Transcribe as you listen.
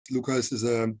Lucas is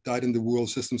a dyed-in-the-wool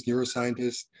systems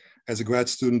neuroscientist. As a grad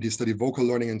student, he studied vocal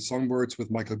learning and songbirds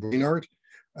with Michael Brainard.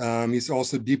 He's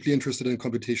also deeply interested in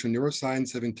computational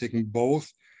neuroscience, having taken both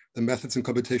the methods in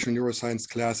computational neuroscience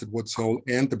class at Woods Hole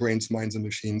and the Brains, Minds, and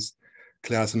Machines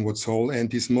class in Woods Hole,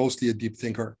 and he's mostly a deep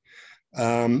thinker.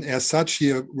 As such,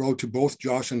 he wrote to both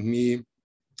Josh and me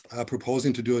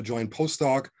proposing to do a joint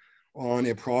postdoc on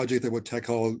a project that would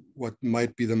tackle what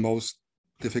might be the most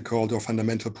difficult or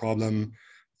fundamental problem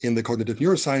in the cognitive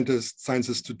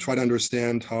neurosciences to try to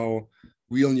understand how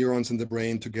real neurons in the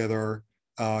brain together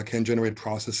can generate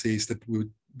processes that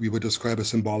we would describe as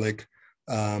symbolic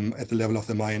at the level of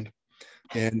the mind.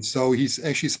 And so he's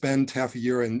actually spent half a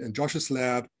year in Josh's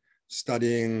lab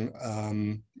studying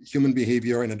human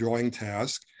behavior in a drawing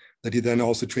task that he then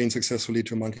also trained successfully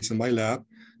to monkeys in my lab.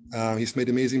 He's made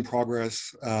amazing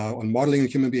progress on modeling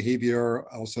human behavior,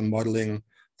 also on modeling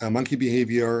monkey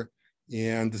behavior.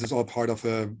 And this is all part of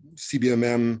a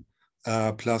CBMM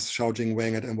plus Xiaojing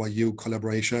Wang at NYU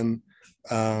collaboration,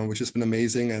 which has been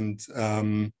amazing.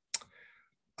 And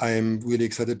I'm really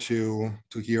excited to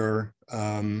hear,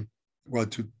 to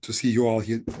see you all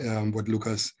here, what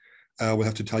Lucas will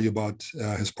have to tell you about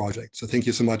his project. So thank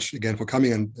you so much again for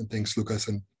coming, and thanks, Lucas,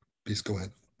 and please go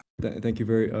ahead. Thank you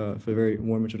for a very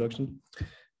warm introduction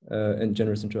and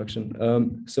generous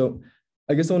introduction. So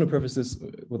I guess I want to preface this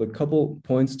with a couple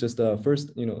points. Just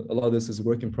first, a lot of this is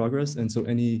work in progress. And so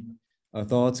any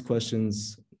thoughts,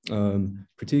 questions,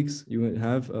 critiques you would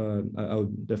have, I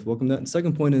would definitely welcome that. And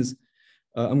second point is,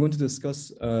 I'm going to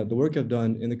discuss the work I've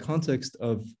done in the context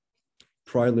of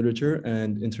prior literature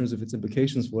and in terms of its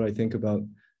implications for what I think about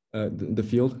the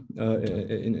field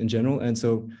in general. And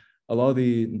so a lot of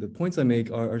the points I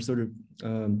make are sort of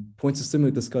points of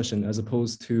stimulate discussion as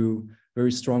opposed to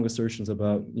very strong assertions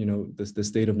about the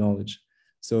state of knowledge.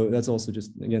 So that's also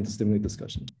just, again, to stimulate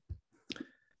discussion.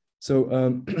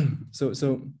 So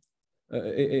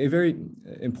a very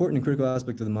important and critical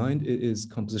aspect of the mind is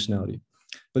compositionality.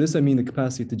 By this I mean the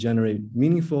capacity to generate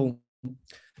meaningful,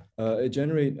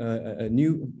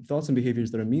 new thoughts and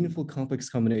behaviors that are meaningful, complex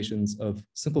combinations of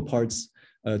simple parts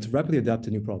to rapidly adapt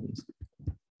to new problems.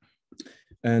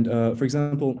 And for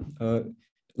example,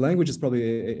 language is probably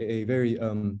a very,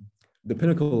 the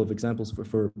pinnacle of examples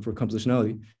for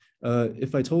compositionality.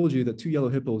 If I told you that 2 yellow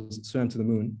hippos swam to the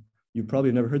moon, you probably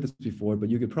have never heard this before, but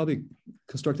you could probably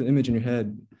construct an image in your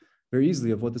head very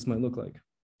easily of what this might look like.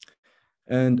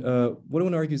 And what I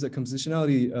want to argue is that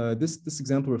compositionality, this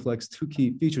example reflects 2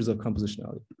 key features of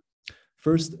compositionality.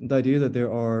 First, the idea that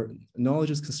there are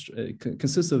knowledges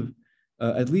consists of,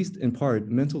 at least in part,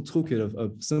 mental toolkit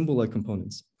of symbol-like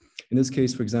components. In this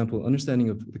case, for example, understanding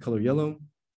of the color yellow,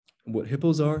 what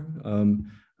hippos are,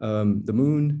 the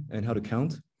moon, and how to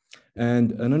count,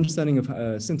 and an understanding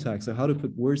of syntax, so how to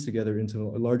put words together into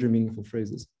larger meaningful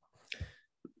phrases.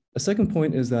 A second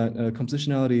point is that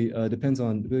compositionality depends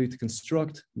on the ability to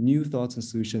construct new thoughts and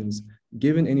solutions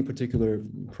given any particular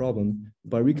problem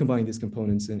by recombining these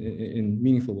components in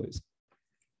meaningful ways.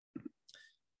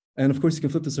 And of course, you can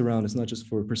flip this around. It's not just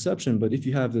for perception, but if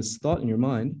you have this thought in your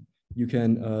mind, you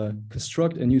can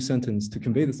construct a new sentence to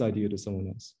convey this idea to someone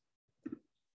else.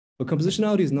 But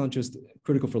compositionality is not just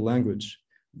critical for language.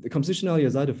 The compositionality,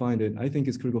 as I defined it, I think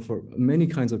is critical for many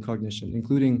kinds of cognition,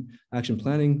 including action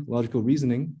planning, logical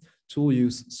reasoning, tool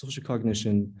use, social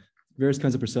cognition, various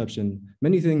kinds of perception,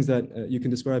 many things that you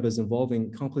can describe as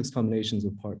involving complex combinations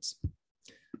of parts.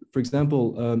 For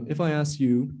example, if I ask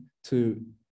you to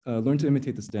learn to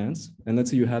imitate this dance, and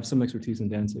let's say you have some expertise in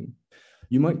dancing,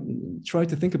 you might try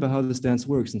to think about how this dance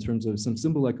works in terms of some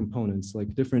symbol-like components,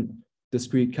 like different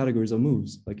discrete categories of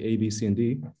moves, like A, B, C, and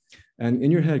D. And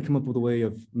in your head, come up with a way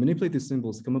of manipulate these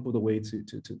symbols, come up with a way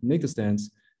to make this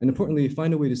dance, and importantly,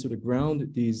 find a way to sort of ground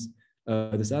these,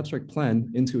 this abstract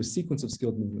plan into a sequence of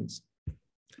skilled movements.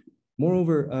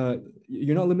 Moreover,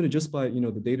 you're not limited just by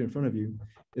the data in front of you.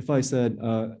 If I said,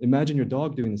 imagine your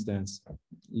dog doing this dance,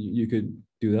 you could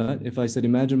do that. If I said,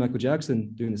 imagine Michael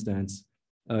Jackson doing this dance,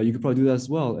 you could probably do that as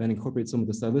well and incorporate some of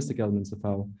the stylistic elements of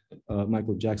how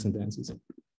Michael Jackson dances.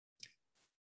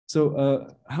 So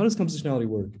how does compositionality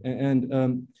work?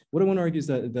 And what I want to argue is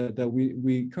that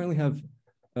we currently have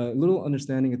little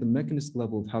understanding at the mechanistic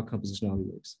level of how compositionality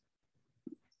works.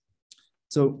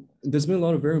 So there's been a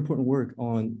lot of very important work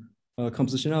on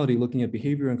compositionality, looking at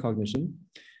behavior and cognition.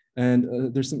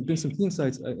 And there's been some key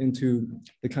insights into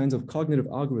the kinds of cognitive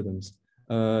algorithms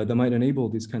that might enable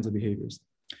these kinds of behaviors.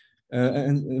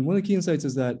 And one of the key insights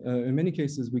is that in many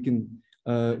cases, we can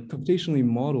computationally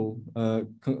model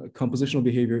compositional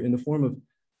behavior in the form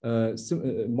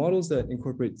of models that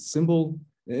incorporate symbol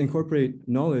incorporate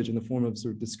knowledge in the form of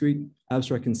sort of discrete,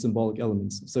 abstract, and symbolic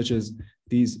elements, such as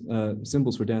these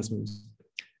symbols for dance moves.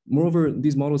 Moreover,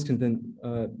 these models can then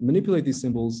manipulate these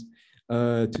symbols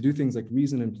to do things like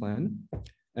reason and plan.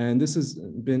 And this has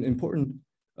been important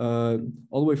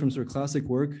all the way from sort of classic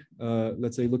work,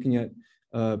 let's say looking at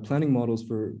planning models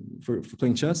for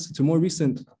playing chess, to more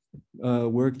recent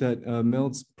work that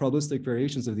melds probabilistic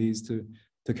variations of these to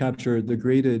capture the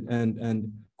graded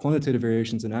and quantitative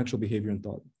variations in actual behavior and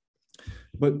thought.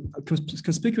 But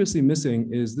conspicuously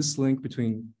missing is this link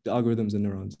between the algorithms and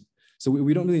neurons. So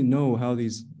we don't really know how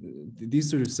these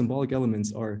sort of symbolic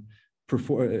elements are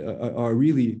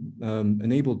really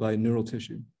enabled by neural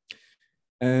tissue.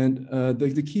 And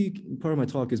the key part of my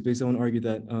talk is basically I want to argue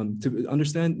that to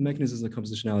understand mechanisms of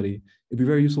compositionality, it'd be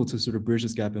very useful to sort of bridge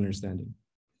this gap in understanding.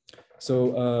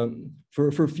 So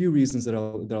for a few reasons that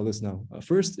I'll list now.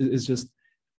 First is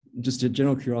just a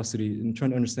general curiosity in trying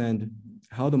to understand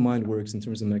how the mind works in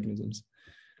terms of mechanisms.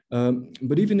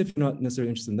 But even if you're not necessarily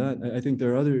interested in that, I think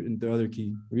there are other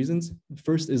key reasons.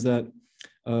 First is that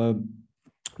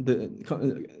the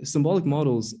symbolic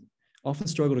models often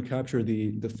struggle to capture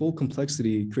the full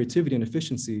complexity, creativity, and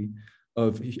efficiency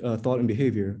of thought and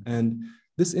behavior. And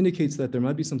this indicates that there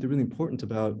might be something really important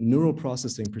about neural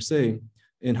processing per se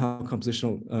in how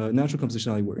natural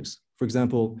compositionality works. For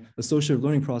example, associative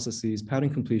learning processes, pattern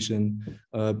completion,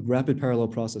 rapid parallel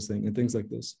processing, and things like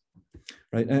this,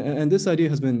 right? And this idea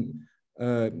has been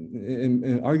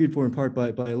argued for in part by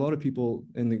a lot of people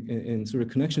in sort of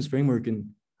connections framework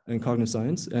in cognitive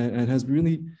science, and has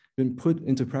really been put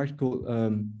into practical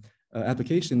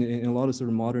application in a lot of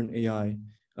sort of modern AI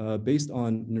based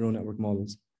on neural network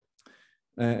models.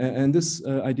 And this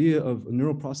idea of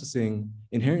neural processing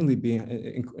inherently being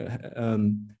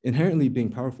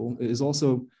powerful is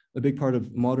also a big part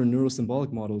of modern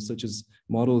neurosymbolic models, such as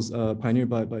models pioneered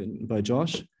by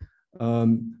Josh,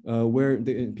 where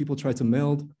people try to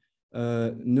meld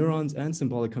neurons and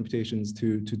symbolic computations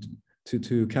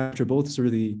to capture both sort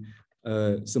of the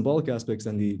symbolic aspects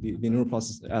and the neural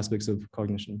process aspects of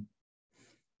cognition.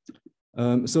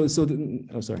 So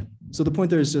the point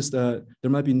there is just there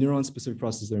might be neuron-specific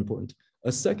processes that are important.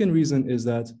 A second reason is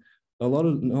that a lot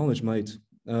of knowledge might,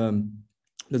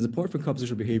 the support for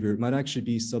compositional behavior might actually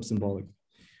be sub-symbolic.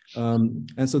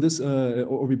 And so this,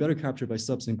 or be better captured by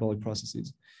sub-symbolic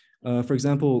processes. For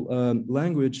example,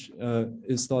 language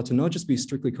is thought to not just be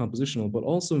strictly compositional, but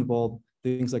also involve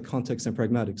things like context and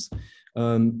pragmatics,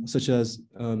 such as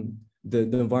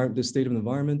the state of the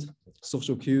environment,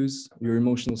 social cues, your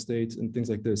emotional state, and things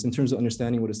like this, in terms of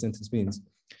understanding what a sentence means.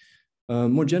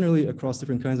 More generally, across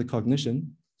different kinds of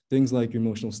cognition, things like your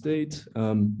emotional state,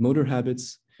 motor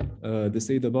habits, the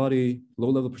state of the body,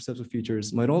 low-level perceptual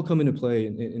features might all come into play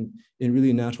in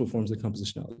really natural forms of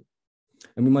compositionality.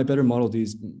 And we might better model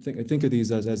these, think of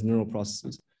these as neural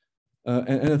processes.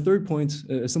 And a third point,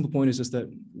 a simple point, is just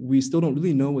that we still don't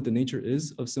really know what the nature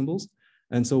is of symbols.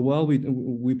 And so while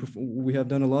we have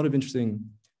done a lot of interesting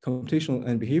computational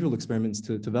and behavioral experiments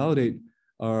to validate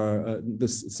the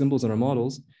symbols in our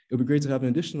models, it would be great to have an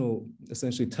additional,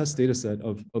 essentially, test data set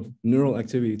of neural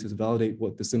activity to validate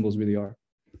what the symbols really are.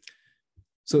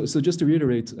 So just to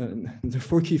reiterate, there are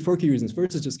four key reasons.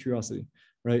 First is just curiosity,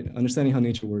 right? Understanding how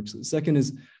nature works. Second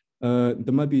is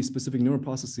there might be specific neural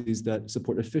processes that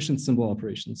support efficient symbol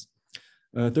operations.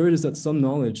 Third is that some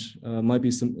knowledge might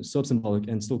be sub-symbolic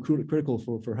and still critical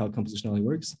for how compositionality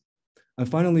works. And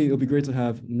finally, it'll be great to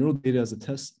have neural data as a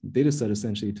test data set,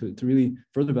 essentially, to really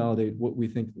further validate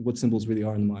what symbols really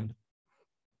are in the mind.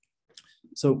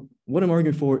 So what I'm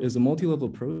arguing for is a multi-level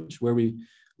approach where we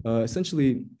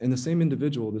essentially, in the same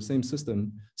individual, the same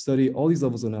system, study all these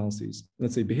levels of analyses,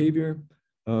 let's say behavior,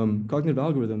 cognitive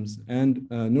algorithms, and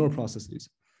neural processes,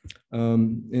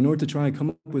 in order to try and come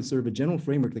up with sort of a general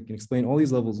framework that can explain all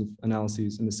these levels of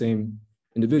analyses in the same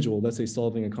individual, let's say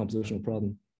solving a compositional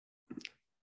problem.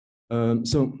 I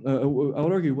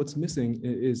would argue what's missing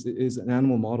is an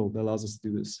animal model that allows us to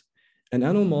do this. An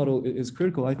animal model is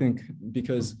critical, I think,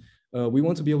 because we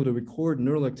want to be able to record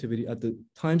neural activity at the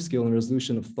time scale and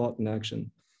resolution of thought and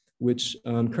action, which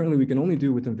currently we can only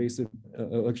do with invasive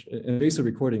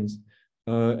recordings,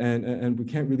 and we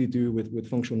can't really do with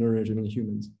functional neuroimaging in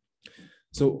humans.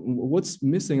 So what's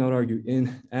missing, I would argue,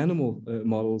 in animal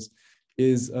models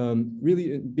is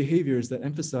really behaviors that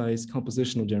emphasize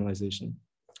compositional generalization.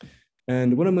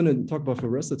 And what I'm going to talk about for the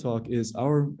rest of the talk is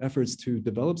our efforts to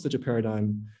develop such a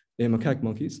paradigm in macaque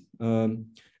monkeys,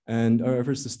 and our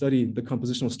efforts to study the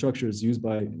compositional structures used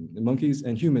by monkeys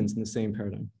and humans in the same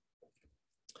paradigm.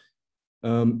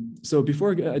 So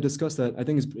before I discuss that, I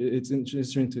think it's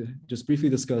interesting to just briefly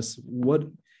discuss what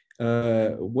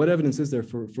what evidence is there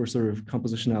for sort of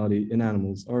compositionality in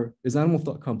animals, or is animal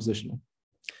thought compositional?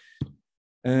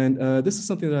 And this is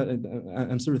something that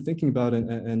I'm sort of thinking about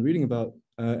and reading about,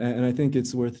 and I think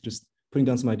it's worth just putting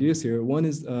down some ideas here. One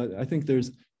is, I think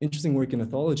there's interesting work in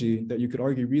ethology that you could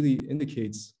argue really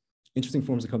indicates interesting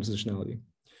forms of compositionality.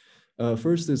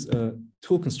 First is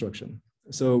tool construction.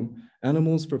 So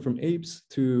animals from apes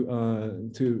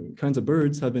to kinds of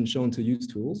birds have been shown to use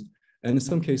tools, and in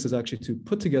some cases actually to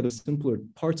put together simpler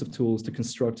parts of tools to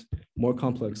construct more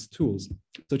complex tools,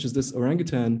 such as this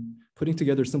orangutan putting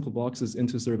together simple boxes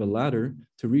into sort of a ladder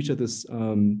to reach at this,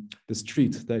 this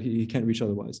treat that he can't reach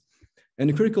otherwise. And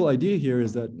the critical idea here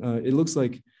is that it looks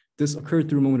like this occurred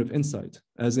through a moment of insight,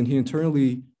 as in he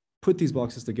internally put these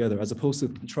boxes together, as opposed to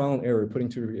trial and error, putting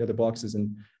together boxes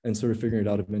and sort of figuring it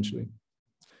out eventually.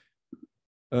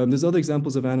 There's other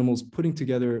examples of animals putting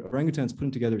together, orangutans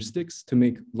putting together sticks to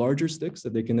make larger sticks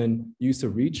that they can then use to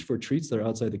reach for treats that are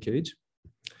outside the cage.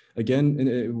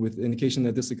 Again, with indication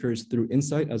that this occurs through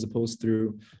insight as opposed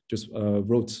through just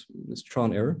rote trial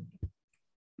and error.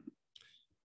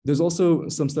 There's also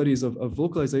some studies of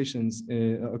vocalizations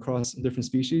across different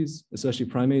species, especially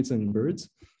primates and birds,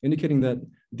 indicating that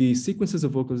the sequences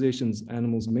of vocalizations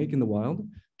animals make in the wild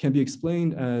can be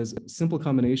explained as simple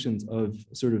combinations of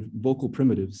sort of vocal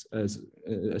primitives,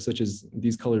 such as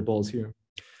these colored balls here.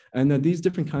 And that these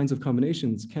different kinds of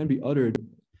combinations can be uttered,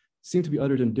 seem to be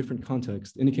uttered in different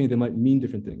contexts, indicating they might mean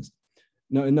different things.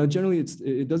 Now generally,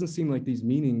 it doesn't seem like these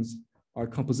meanings are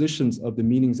compositions of the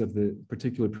meanings of the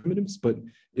particular primitives, but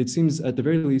it seems at the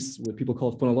very least what people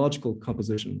call phonological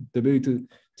composition, the ability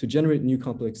to generate new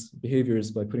complex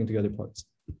behaviors by putting together parts.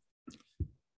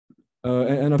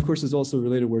 And of course, there's also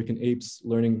related work in apes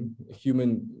learning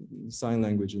human sign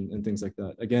language and things like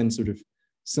that. Again, sort of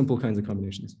simple kinds of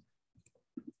combinations.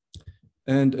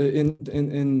 And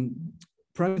in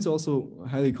primates are also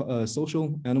highly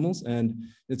social animals, and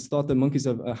it's thought that monkeys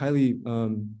have a highly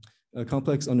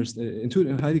complex,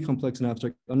 highly complex and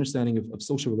abstract understanding of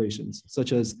social relations,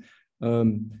 such as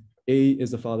A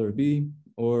is the father of B,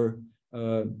 or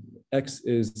X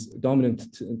is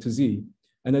dominant to Z,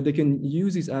 and that they can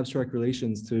use these abstract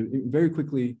relations to very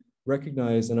quickly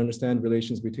recognize and understand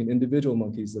relations between individual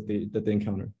monkeys that they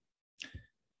encounter.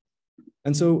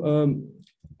 And so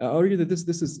I argue that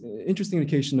this is an interesting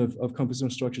indication of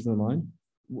compositional structures in the mind.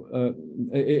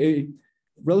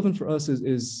 Relevant for us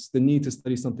is the need to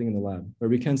study something in the lab, where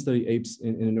we can study apes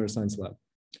in a neuroscience lab.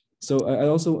 So I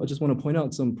just want to point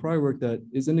out some prior work that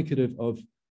is indicative of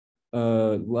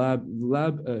lab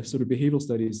sort of behavioral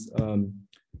studies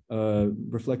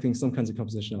reflecting some kinds of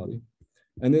compositionality.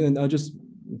 And then I'll just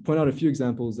point out a few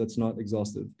examples that's not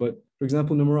exhaustive, but for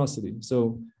example, numerosity.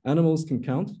 So animals can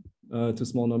count to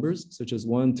small numbers, such as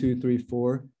 1, 2, 3,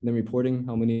 4, and then reporting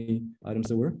how many items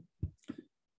there were.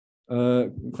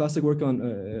 Classic work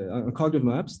on cognitive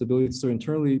maps, the ability to sort of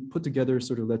internally put together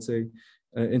sort of, let's say,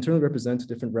 internally represent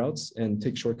different routes and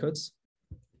take shortcuts.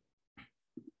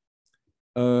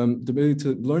 The ability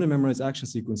to learn and memorize action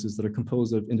sequences that are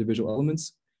composed of individual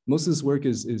elements. Most of this work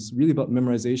is really about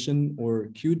memorization or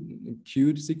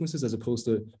cued sequences as opposed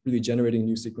to really generating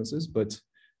new sequences, but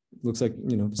it looks like,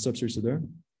 you know, the substrates are there.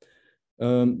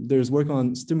 There's work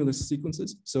on stimulus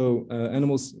sequences. So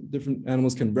different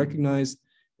animals can recognize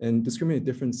and discriminate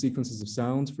different sequences of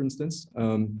sounds, for instance,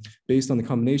 based on the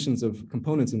combinations of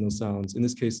components in those sounds, in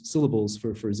this case, syllables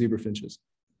for zebra finches.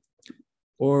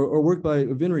 Or work by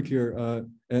Vinrick here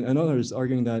and others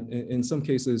arguing that in some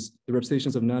cases, the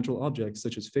representations of natural objects,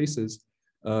 such as faces,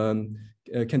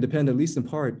 can depend at least in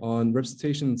part on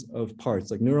representations of parts,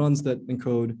 like neurons that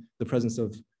encode the presence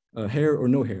of hair or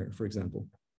no hair, for example.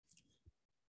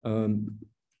 And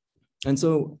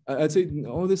so I'd say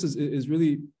all of this is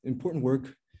really important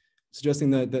work,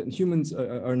 suggesting that humans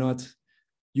are not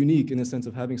unique in the sense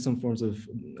of having some forms of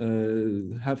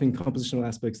having compositional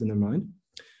aspects in their mind.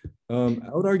 I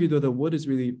would argue, though, that what is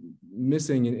really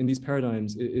missing in these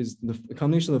paradigms is the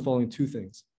combination of the following two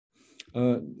things.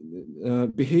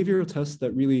 Behavioral tests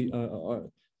that really are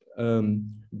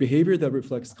behavior that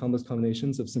reflects complex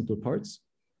combinations of simpler parts,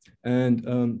 and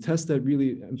tests that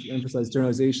really emphasize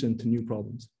generalization to new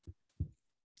problems.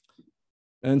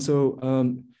 And so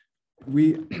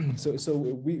we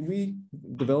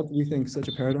developed, we think, such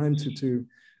a paradigm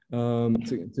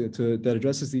that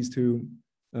addresses these two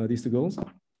goals.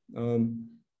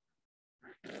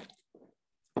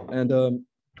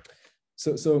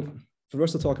 So for the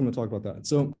rest of the talk, I'm going to talk about that.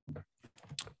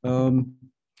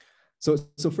 So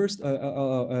first,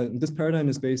 this paradigm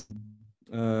is based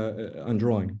on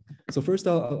drawing. So first,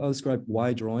 I'll describe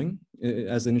why drawing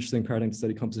as an interesting paradigm to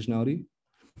study compositionality.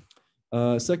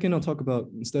 Second, I'll talk about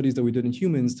studies that we did in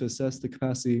humans to assess the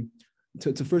capacity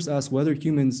to first ask whether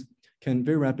humans can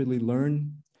very rapidly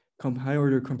learn high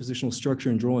order compositional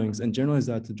structure in drawings and generalize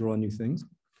that to draw new things.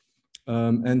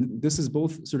 And this is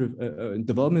both sort of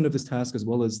development of this task as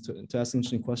well as to ask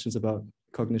interesting questions about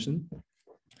cognition.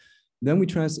 Then we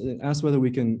ask whether we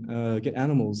can get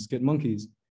monkeys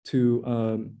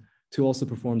to also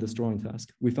perform this drawing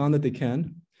task. We found that they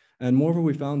can. And moreover,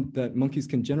 we found that monkeys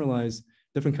can generalize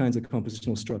different kinds of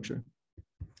compositional structure.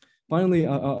 Finally,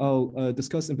 I'll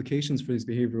discuss implications for these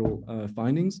behavioral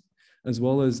findings, as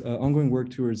well as ongoing work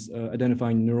towards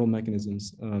identifying neural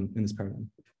mechanisms in this paradigm.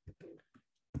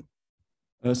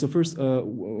 So first,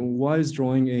 why is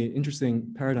drawing an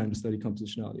interesting paradigm to study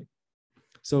compositionality?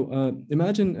 So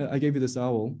imagine I gave you this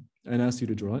owl and asked you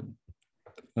to draw it.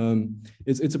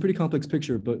 It's a pretty complex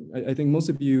picture, but I think most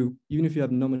of you, even if you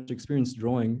have not much experience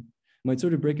drawing, might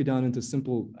sort of break it down into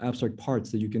simple abstract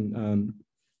parts that you can,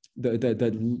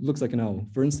 that looks like an owl.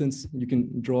 For instance, you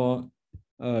can draw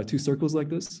two circles like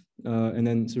this, and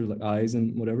then sort of like eyes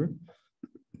and whatever.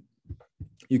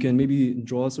 You can maybe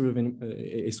draw sort of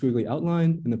a squiggly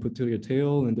outline and then put together your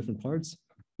tail in different parts.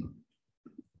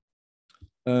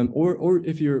 Or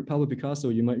if you're Pablo Picasso,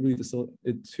 you might really distill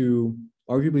it to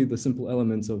arguably the simple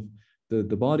elements of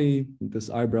the body,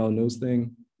 this eyebrow, nose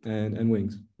thing, and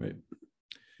wings, right?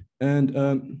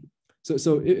 And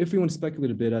so if we want to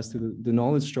speculate a bit as to the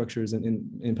knowledge structures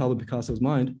in Pablo Picasso's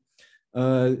mind,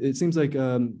 it seems like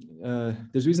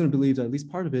there's reason to believe that at least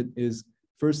part of it is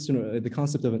first, the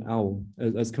concept of an owl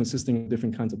as consisting of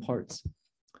different kinds of parts,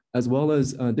 as well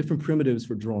as different primitives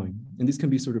for drawing. And these can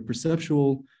be sort of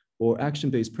perceptual or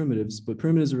action-based primitives, but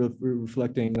primitives are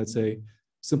reflecting, let's say,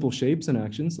 simple shapes and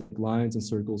actions, like lines and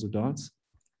circles or dots,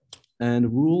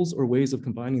 and rules or ways of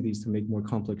combining these to make more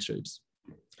complex shapes.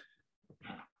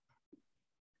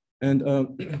 And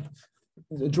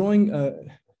drawing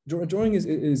is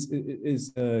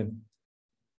an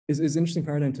interesting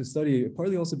paradigm to study,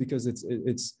 partly also because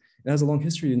it has a long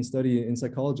history in study in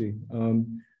psychology,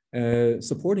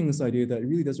 supporting this idea that it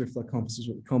really does reflect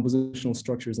compositional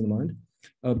structures in the mind,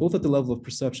 both at the level of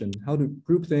perception, how to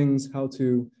group things, how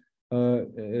do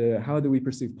we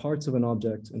perceive parts of an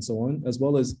object, and so on, as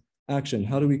well as action.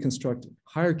 How do we construct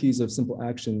hierarchies of simple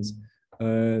actions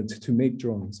to make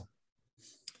drawings?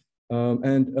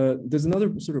 There's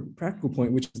another sort of practical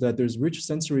point, which is that there's rich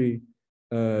sensory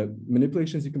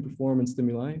manipulations you can perform and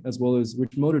stimuli, as well as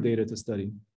rich motor data to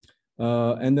study.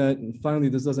 And that finally,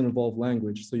 this doesn't involve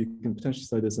language, so you can potentially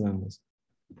study this in animals.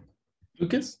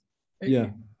 Lucas?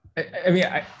 Yeah.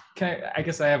 I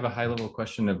guess I have a high level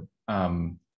question of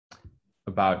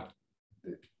about,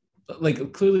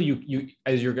 like, clearly you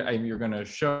as you're going to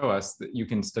show us that you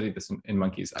can study this in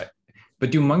monkeys.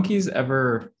 But do monkeys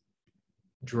ever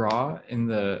draw in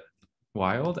the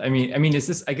wild? I mean, is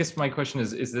this, I guess my question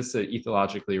is this an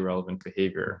ethologically relevant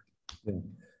behavior? Yeah,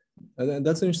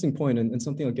 that's an interesting point, and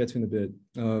something I'll get to in a bit.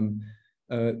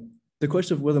 The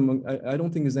question of whether, I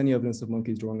don't think there's any evidence of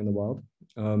monkeys drawing in the wild.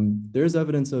 There's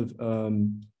evidence of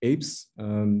apes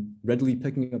readily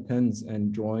picking up pens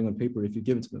and drawing on paper if you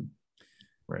give it to them.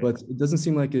 Right. But it doesn't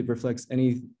seem like it reflects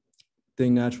anything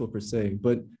natural per se.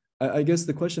 But I guess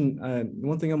the question,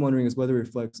 one thing I'm wondering is whether it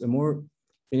reflects a more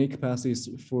innate capacities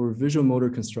for visual motor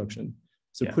construction.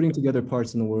 So putting together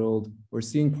parts in the world or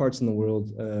seeing parts in the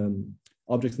world,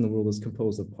 objects in the world as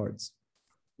composed of parts.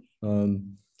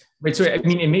 Right, so I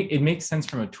mean, it makes sense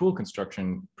from a tool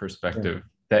construction perspective.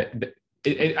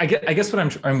 I guess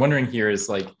what I'm wondering here is,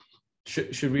 like,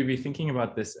 should we be thinking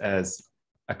about this as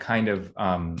a kind of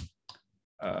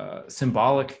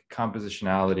symbolic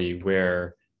compositionality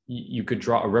where you could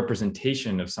draw a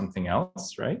representation of something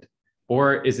else, right?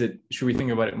 Or should we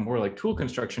think about it more like tool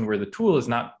construction, where the tool is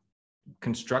not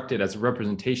constructed as a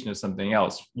representation of something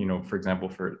else, for example,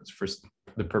 for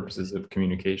the purposes of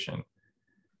communication?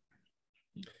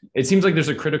 It seems like there's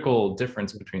a critical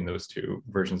difference between those two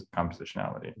versions of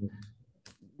compositionality.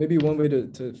 Maybe one way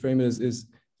to frame it is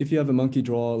if you have a monkey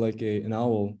draw like an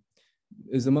owl,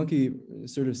 is the monkey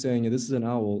sort of saying, this is an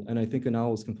owl, and I think an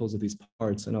owl is composed of these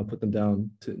parts, and I'll put them down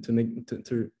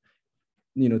to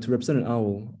represent an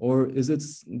owl? Or is it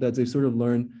that they sort of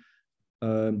learn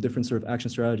different sort of action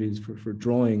strategies for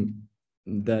drawing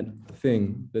that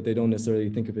thing that they don't necessarily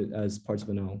think of it as parts of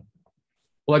an owl?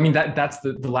 Well, I mean, that's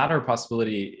the latter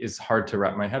possibility is hard to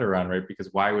wrap my head around, right? Because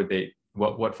why would they,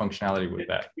 what functionality would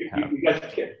that have? You guys,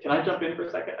 can I jump in for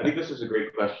a second? I think this is a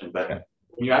great question, but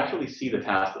when you actually see the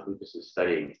task that Lucas is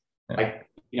studying,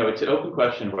 it's an open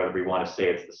question whether we want to say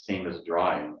it's the same as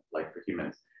drawing, like for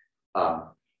humans.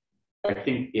 I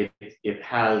think it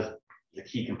has the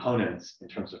key components in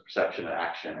terms of perception and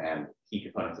action and key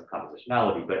components of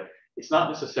compositionality, but it's not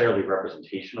necessarily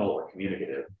representational or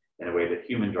communicative in a way that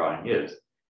human drawing is.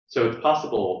 So it's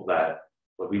possible that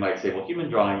what we might say, well, human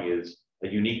drawing is a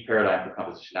unique paradigm for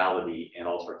compositionality in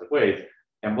all sorts of ways.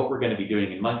 And what we're going to be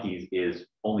doing in monkeys is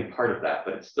only part of that,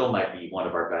 but it still might be one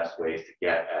of our best ways to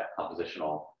get at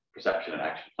compositional perception and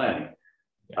action planning.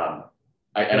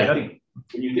 I think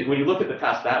when you look at the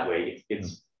task that way,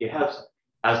 it has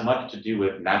as much to do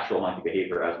with natural monkey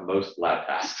behavior as most lab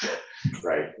tasks,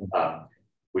 right?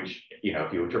 Which,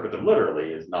 if you interpret them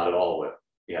literally, is not at all what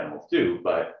the animals do.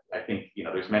 But I think,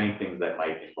 there's many things that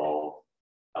might involve,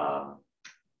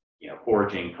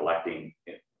 foraging, collecting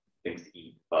things to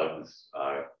eat, bugs,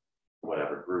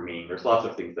 whatever, grooming. There's lots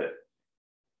of things that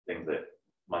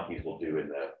monkeys will do in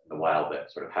the wild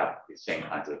that sort of have the same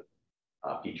kinds of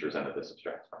features under this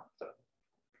abstract from. So.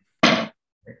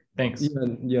 Thanks.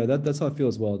 Yeah, that's how I feel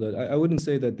as well. That I wouldn't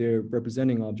say that they're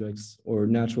representing objects or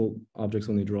natural objects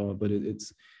when they draw, but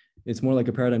it's more like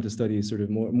a paradigm to study sort of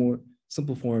more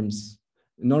simple forms,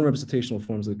 non-representational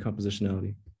forms of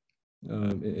compositionality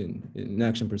in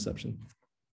action perception.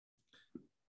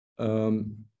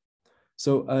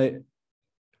 So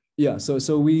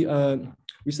we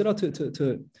set out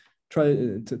to try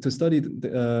to study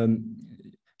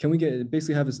can we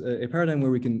basically have a paradigm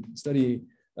where we can study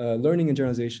learning and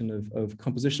generalization of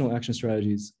compositional action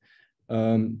strategies,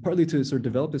 partly to sort of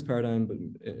develop this paradigm,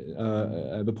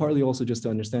 but partly also just to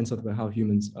understand something about how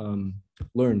humans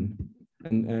learn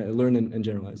and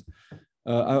generalize.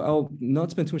 I'll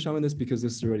not spend too much time on this because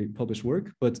this is already published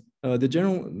work, but the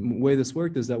general way this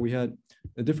worked is that we had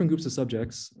different groups of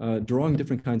subjects drawing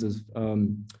different kinds of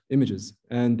images,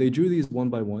 and they drew these one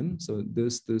by one. So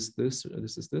this.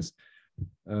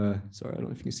 Sorry, I don't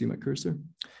know if you can see my cursor.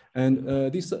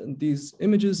 And these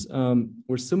images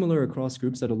were similar across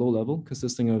groups at a low level,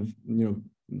 consisting of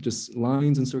just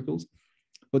lines and circles,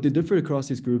 but they differed across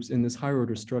these groups in this higher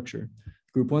order structure.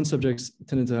 Group 1 subjects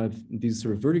tended to have these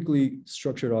sort of vertically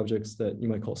structured objects that you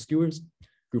might call skewers.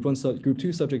 Group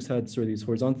 2 subjects had sort of these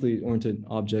horizontally oriented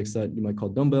objects that you might call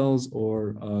dumbbells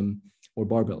or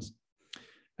barbells.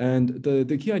 And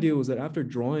the key idea was that after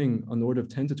drawing on the order of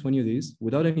 10 to 20 of these,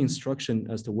 without any instruction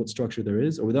as to what structure there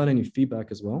is, or without any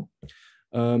feedback as well,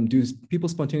 do people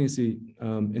spontaneously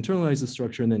internalize the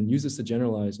structure and then use this to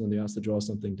generalize when they ask to draw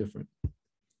something different.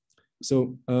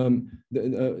 So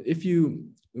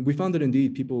we found that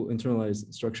indeed people internalize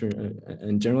structure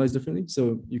and generalize differently.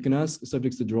 So you can ask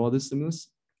subjects to draw this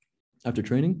stimulus after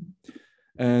training.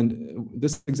 And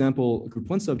this example, group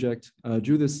 1 subject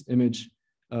drew this image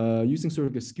using sort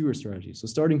of a skewer strategy. So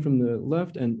starting from the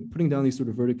left and putting down these sort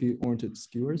of vertically oriented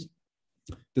skewers.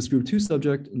 This group 2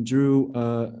 subject drew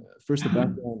first the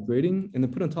background grading and then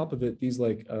put on top of it these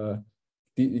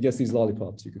these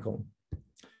lollipops, you could call them.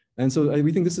 And so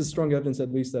we think this is strong evidence,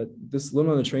 at least, that this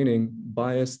little amount of training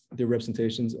biased their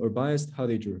representations or biased how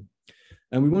they drew.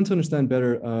 And we want to understand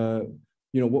better,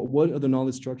 what are the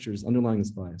knowledge structures underlying this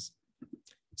bias.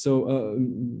 So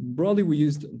broadly, we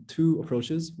used 2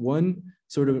 approaches. One,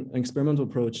 sort of an experimental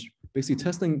approach, basically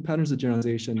testing patterns of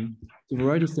generalization to a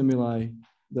variety of stimuli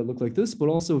that look like this, but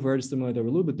also a variety of stimuli that were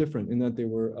a little bit different in that they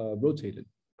were rotated.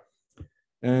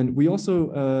 And we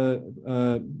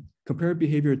also compared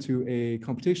behavior to a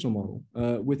computational model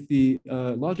with the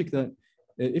logic that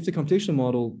if the computational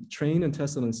model trained and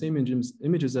tested on the same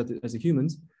images as the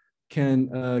humans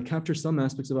can capture some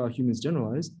aspects of how humans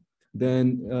generalize,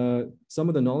 then some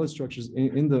of the knowledge structures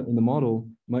in the model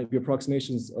might be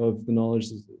approximations of the knowledge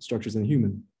structures in a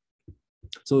human.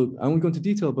 So I won't go into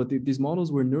detail, but these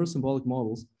models were neurosymbolic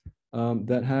models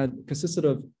that consisted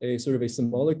of a sort of a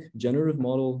symbolic generative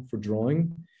model for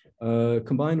drawing,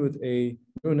 combined with a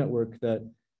neural network that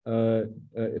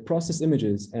processed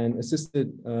images and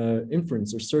assisted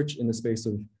inference or search in the space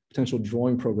of potential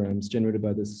drawing programs generated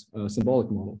by this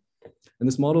symbolic model. And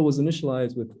this model was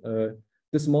initialized with,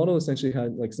 this model essentially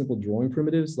had like simple drawing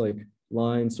primitives like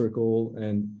line, circle,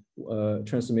 and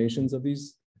transformations of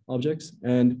these objects,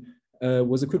 and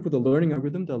was equipped with a learning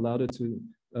algorithm that allowed it to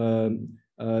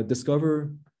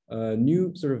discover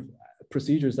new sort of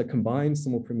procedures that combine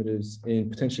symbol primitives in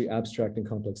potentially abstract and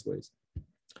complex ways.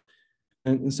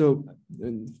 And so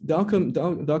the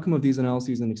outcome of these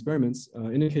analyses and experiments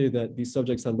indicated that these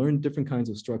subjects had learned different kinds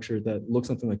of structure that look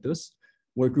something like this,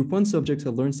 where group 1 subjects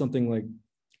had learned something like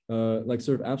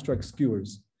sort of abstract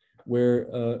skewers, where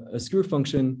a skewer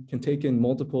function can take in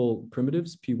multiple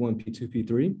primitives, P1, P2,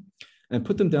 P3, and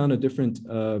put them down at different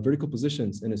vertical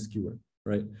positions in a skewer,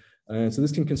 right? And so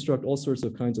this can construct all sorts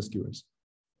of kinds of skewers.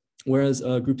 Whereas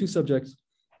group 2 subjects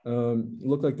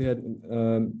looked like they had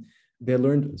they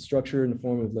learned structure in the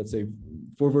form of, let's say,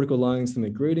 4 vertical lines to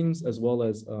make gratings, as well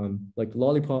as like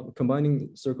lollipop, combining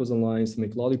circles and lines to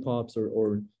make lollipops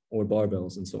or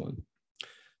barbells and so on.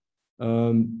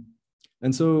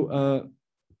 And so,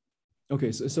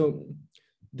 okay, so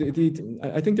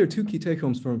I think there are 2 key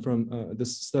take-homes from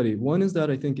this study. One is that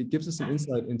I think it gives us some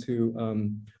insight into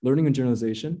learning and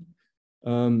generalization.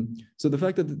 So the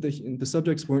fact that the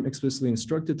subjects weren't explicitly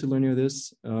instructed to learn any of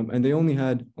this, and they only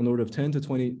had on the order of 10 to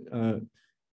 20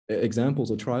 examples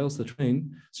or trials to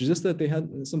train, suggests that they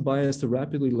had some bias to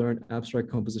rapidly learn abstract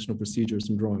compositional procedures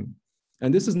from drawing.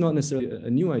 And this is not necessarily a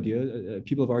new idea.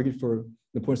 People have argued for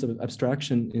the importance of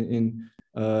abstraction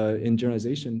in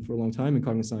generalization for a long time in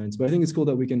cognitive science. But I think it's cool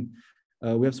that we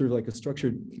have sort of like a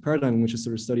structured paradigm in which to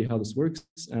sort of study how this works.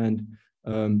 And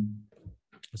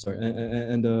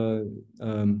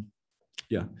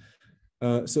yeah.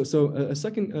 So a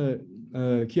second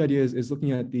key idea is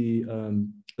looking at the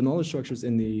knowledge structures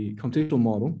in the computational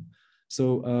model.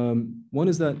 So one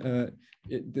is that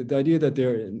the idea that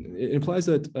it implies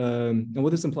that, and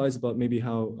what this implies about maybe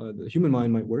how the human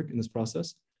mind might work in this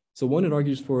process. So one, it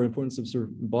argues for importance of sort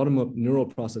of bottom-up neural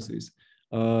processes,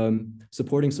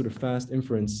 supporting sort of fast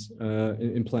inference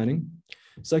in planning.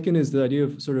 Second is the idea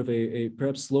of sort of a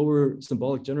perhaps slower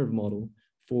symbolic generative model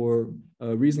for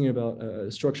reasoning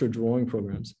about structured drawing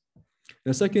programs.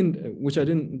 And the second, which I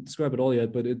didn't describe at all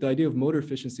yet, but the idea of motor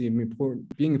efficiency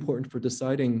being important for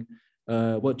deciding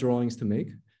what drawings to make.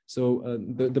 So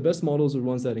the best models are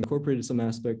ones that incorporated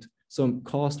some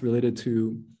cost related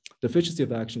to the efficiency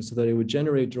of action, so that it would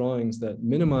generate drawings that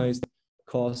minimized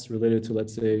costs related to,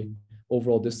 let's say,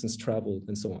 overall distance traveled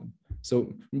and so on.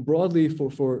 So broadly,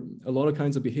 for a lot of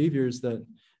kinds of behaviors that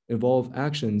involve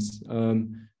actions,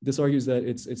 this argues that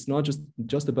it's not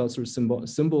just about sort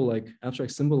of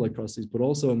abstract symbol-like processes, but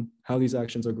also how these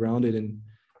actions are grounded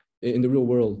in the real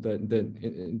world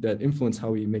that influence how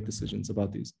we make decisions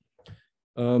about these.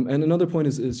 And another point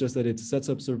is just that it sets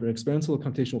up sort of an experimental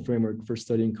computational framework for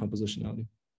studying compositionality.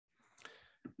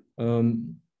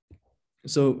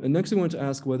 So next we want to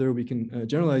ask whether we can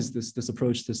generalize this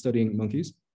approach to studying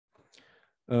monkeys.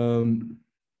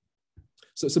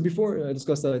 So before I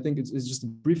discuss that, I think it's just a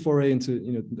brief foray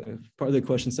into part of the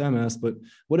question Sam asked, but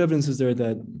what evidence is there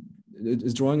that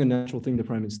is drawing a natural thing that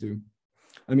primates do?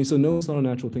 I mean, so no, it's not a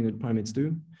natural thing that primates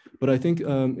do, but I think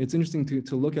it's interesting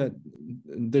to look at.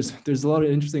 There's a lot of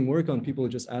interesting work on people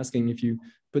just asking if you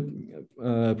put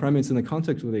primates in the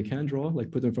context where they can draw,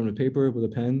 like put them in front of paper with a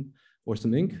pen or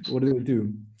some ink, what do they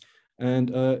do?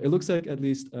 And it looks like at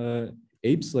least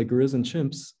apes like gorillas and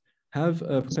chimps have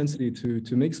a propensity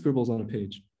to make scribbles on a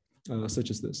page, such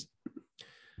as this.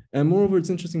 And moreover, it's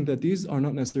interesting that these are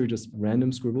not necessarily just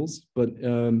random scribbles, but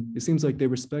it seems like they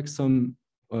respect some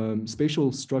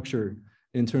spatial structure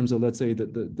in terms of, let's say,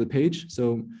 the page.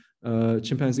 So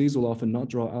chimpanzees will often not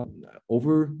draw out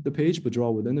over the page, but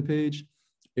draw within the page.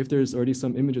 If there's already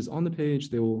some images on the page,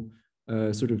 they will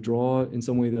sort of draw in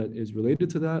some way that is related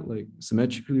to that, like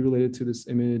symmetrically related to this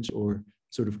image, or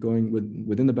sort of going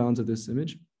within the bounds of this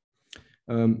image.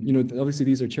 Obviously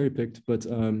these are cherry picked, but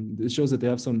it shows that they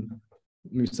have some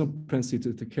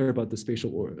propensity to care about the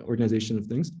spatial organization of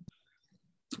things.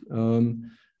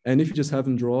 And if you just have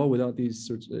them draw without these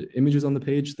sorts of images on the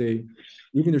page,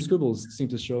 even their scribbles seem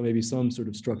to show maybe some sort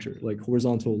of structure, like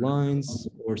horizontal lines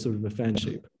or sort of a fan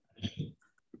shape.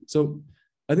 So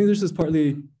I think this is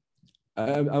partly,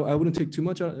 I wouldn't take too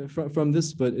much from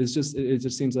this, but it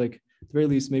just seems like at the very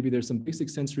least, maybe there's some basic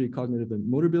sensory, cognitive, and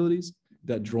motor abilities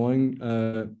that drawing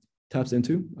taps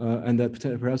into, and that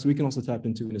perhaps we can also tap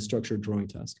into in a structured drawing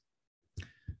task.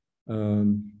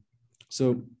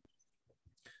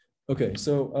 Okay,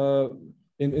 so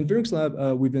in Viruk's lab,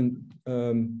 we've been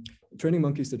training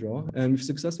monkeys to draw, and we've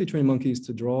successfully trained monkeys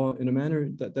to draw in a manner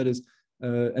that is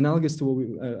analogous to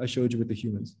what I showed you with the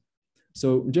humans.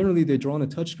 So generally, they draw on a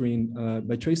touch screen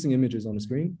by tracing images on the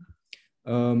screen.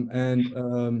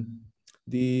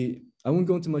 I won't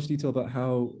go into much detail about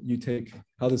how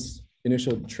this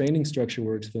initial training structure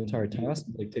works for the entire task,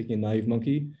 like taking a naive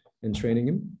monkey and training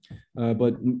him.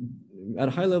 But at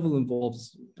a high level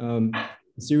involves a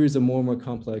series of more and more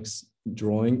complex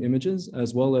drawing images,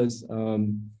 as well as a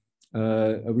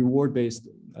reward-based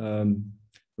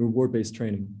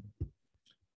training.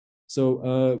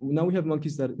 So now we have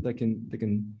monkeys that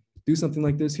can do something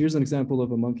like this. Here's an example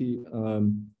of a monkey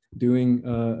doing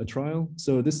a trial.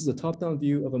 So this is a top-down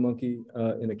view of a monkey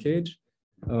in a cage.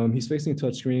 He's facing a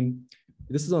touchscreen.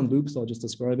 This is on loop, so I'll just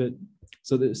describe it.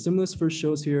 So the stimulus first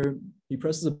shows here, he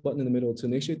presses a button in the middle to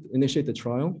initiate the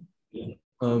trial.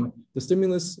 The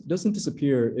stimulus doesn't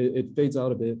disappear, it fades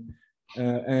out a bit.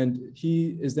 And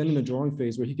he is then in a drawing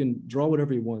phase where he can draw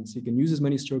whatever he wants. He can use as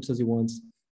many strokes as he wants,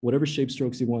 whatever shape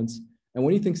strokes he wants. And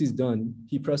when he thinks he's done,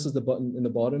 he presses the button in the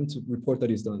bottom to report that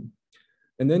he's done.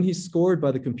 And then he's scored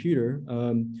by the computer,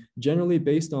 generally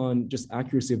based on just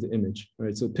accuracy of the image,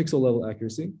 right? So pixel level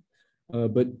accuracy.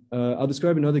 But I'll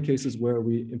describe in other cases where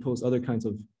we impose other kinds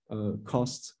of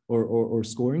costs or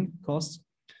scoring costs.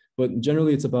 But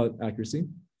generally it's about accuracy.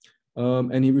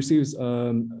 And he receives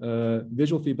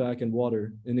visual feedback and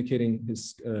water indicating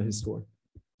his score.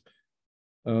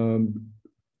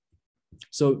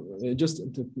 So just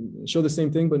to show the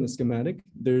same thing, but in a schematic,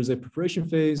 there's a preparation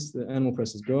phase, the animal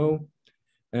presses go,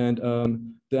 and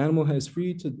the animal is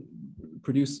free to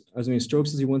produce as many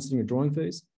strokes as he wants in a drawing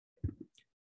phase.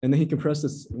 And then he can press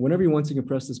this, whenever he wants, he can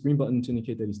press this green button to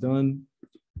indicate that he's done.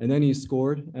 And then he's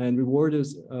scored, and reward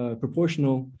is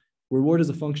proportional. Reward is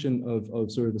a function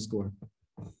of sort of the score.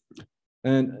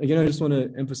 And again, I just want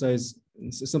to emphasize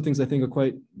some things I think are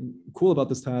quite cool about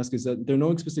this task is that there are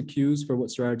no explicit cues for what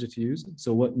strategy to use,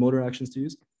 so what motor actions to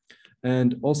use.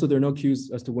 And also there are no cues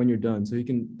as to when you're done, so you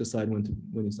can decide when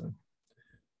he's done.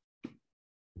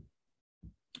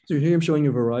 So here I'm showing you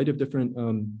a variety of different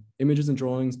images and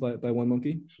drawings by one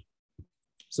monkey.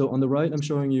 So on the right, I'm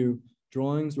showing you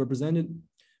drawings represented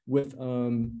with,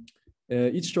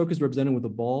 each stroke is represented with a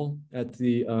ball at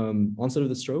the onset of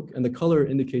the stroke, and the color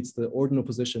indicates the ordinal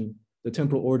position, the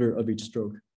temporal order of each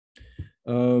stroke.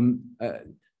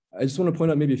 I just want to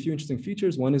point out maybe a few interesting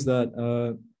features. One is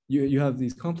that you have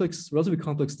these relatively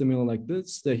complex stimuli like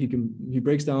this that he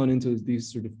breaks down into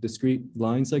these sort of discrete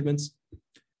line segments.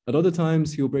 At other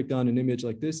times, he'll break down an image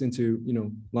like this into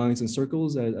lines and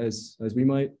circles as we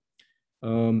might.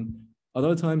 At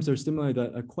other times, there are stimuli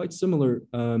that are quite similar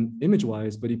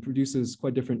image-wise, but he produces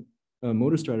quite different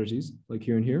motor strategies, like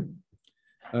here and here.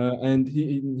 And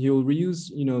he'll reuse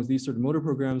these sort of motor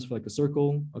programs for like a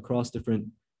circle across different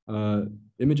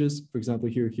images, for example,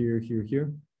 here, here, here,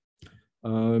 here,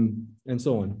 and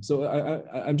so on. So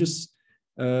I'm just,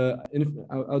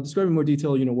 I'll describe in more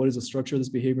detail, what is the structure of this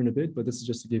behavior in a bit, but this is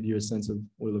just to give you a sense of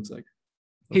what it looks like.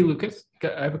 Hey, Lucas,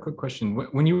 I have a quick question.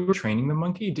 When you were training the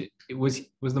monkey, was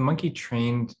the monkey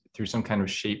trained through some kind of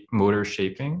motor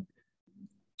shaping?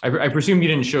 I presume you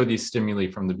didn't show these stimuli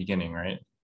from the beginning, right?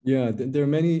 Yeah, there are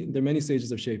many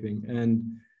stages of shaping,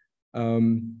 and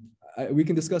we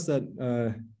can discuss that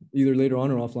either later on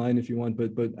or offline if you want.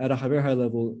 But at a very high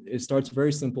level, it starts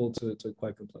very simple to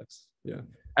quite complex. Yeah.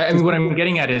 I mean, what I'm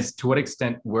getting at is to what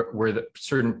extent were the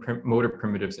certain motor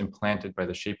primitives implanted by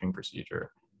the shaping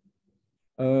procedure?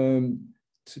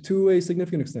 To a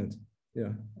significant extent,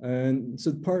 yeah. And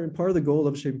so part of the goal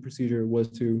of shaping procedure was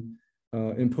to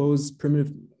impose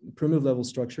primitive level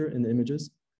structure in the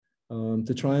images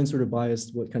to try and sort of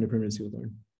bias what kind of primitives you would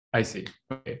learn. I see.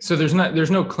 Okay, so there's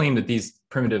no claim that these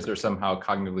primitives are somehow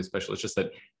cognitively special. It's just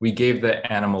that we gave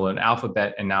the animal an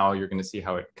alphabet, and now you're going to see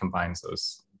how it combines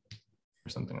those, or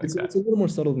something like that. It's a little more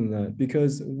subtle than that,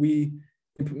 because we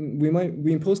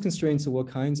impose constraints on what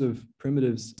kinds of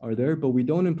primitives are there, but we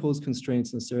don't impose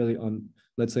constraints necessarily on,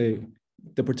 let's say,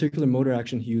 the particular motor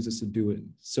action he uses to do it.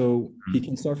 So he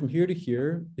can start from here to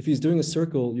here. If he's doing a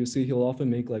circle, you see he'll often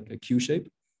make like a Q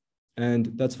shape, and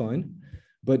that's fine.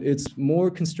 But it's more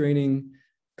constraining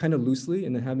kind of loosely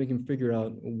and then having him figure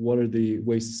out what are the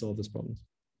ways to solve this problem.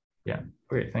 Yeah,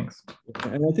 great, thanks.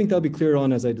 And I think that'll be clear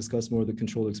on as I discuss more of the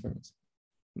controlled experiments.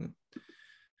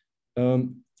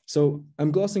 So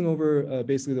I'm glossing over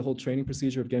basically the whole training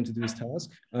procedure of getting to do this task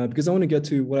because I want to get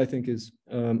to what I think is,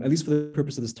 at least for the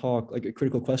purpose of this talk, like a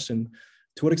critical question.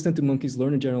 To what extent do monkeys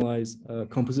learn and generalize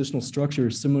compositional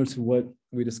structures similar to what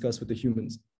we discussed with the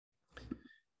humans?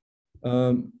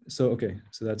 So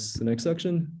that's the next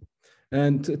section.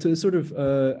 And to sort of,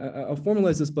 I'll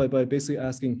formalize this by basically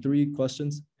asking three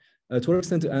questions. To what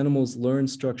extent do animals learn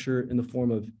structure in the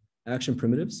form of action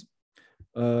primitives,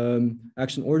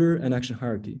 action order, and action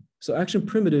hierarchy? So action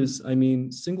primitives, I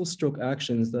mean single stroke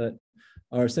actions that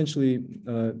are essentially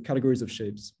categories of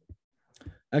shapes.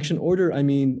 Action order, I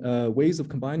mean ways of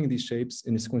combining these shapes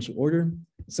in a sequential order.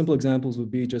 Simple examples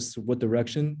would be just what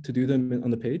direction to do them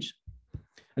on the page.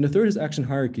 And the third is action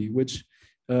hierarchy, which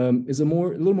is a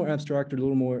little more abstract or a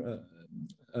little more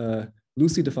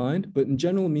loosely defined, but in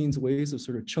general means ways of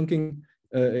sort of chunking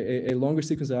a longer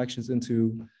sequence of actions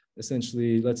into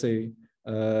essentially, let's say,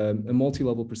 a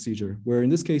multi-level procedure, where in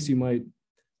this case, you might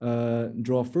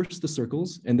draw first the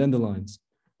circles and then the lines,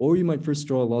 or you might first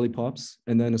draw lollipops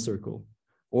and then a circle,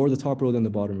 or the top row, then the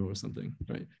bottom row or something,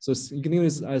 right? So you can think of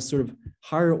it as sort of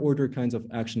higher order kinds of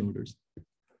action orders.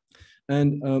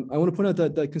 And I want to point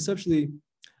out that conceptually,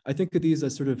 I think of these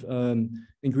as sort of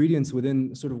ingredients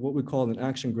within sort of what we call an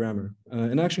action grammar.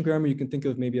 An action grammar you can think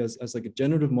of maybe as like a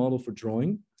generative model for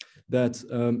drawing that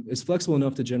is flexible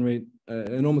enough to generate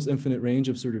an almost infinite range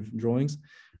of sort of drawings.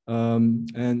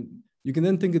 And you can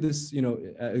then think of this,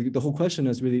 the whole question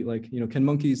as really like, can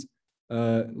monkeys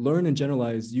learn and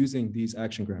generalize using these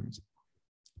action grammars?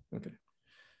 Okay.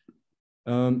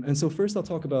 And so first I'll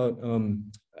talk about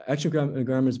action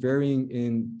grammars varying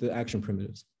in the action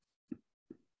primitives.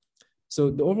 So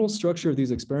the overall structure of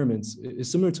these experiments is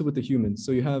similar to with the humans.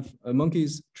 So you have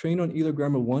monkeys trained on either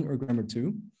grammar 1 or grammar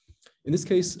 2. In this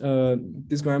case,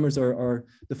 these grammars are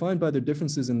defined by their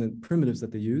differences in the primitives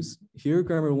that they use. Here,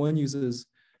 grammar 1 uses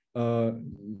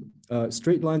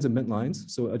straight lines and bent lines.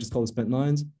 So I just call this bent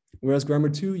lines, whereas grammar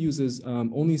 2 uses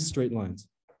only straight lines.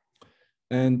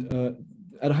 And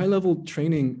at a high level,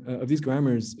 training of these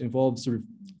grammars involves sort of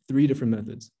 3 different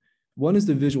methods. One is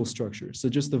the visual structure. So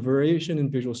just the variation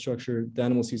in visual structure the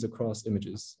animal sees across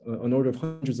images, an order of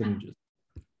hundreds of images.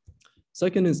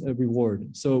 Second is a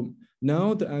reward. So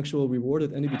now the actual reward at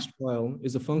the end of each trial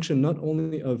is a function not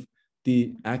only of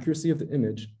the accuracy of the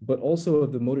image, but also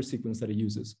of the motor sequence that it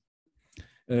uses.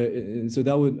 So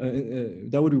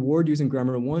that would reward using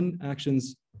grammar 1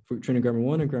 actions for training grammar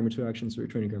 1 and grammar 2 actions for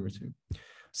training grammar 2.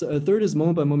 So a third is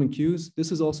moment by moment cues. This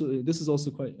is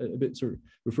also quite a bit sort of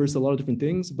refers to a lot of different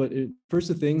things, but it refers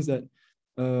to things that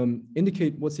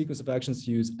indicate what sequence of actions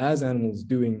to use as animals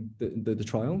doing the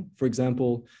trial. For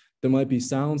example, there might be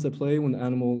sounds that play when the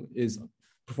animal is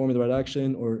performing the right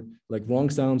action, or like wrong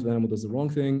sounds when the animal does the wrong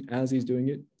thing as he's doing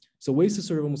it. So ways to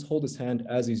sort of almost hold his hand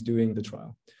as he's doing the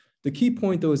trial. The key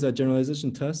point though is that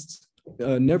generalization tests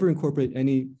never incorporate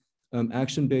any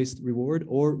action-based reward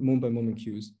or moment-by-moment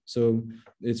cues. So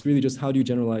it's really just how do you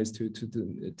generalize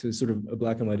to sort of a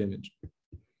black and white image.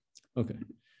 Okay.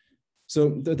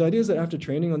 So the idea is that after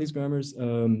training on these grammars,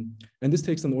 and this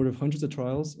takes on the order of hundreds of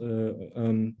trials,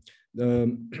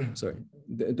 sorry,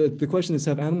 the question is,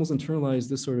 have animals internalized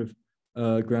this sort of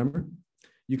grammar?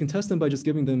 You can test them by just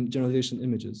giving them generalization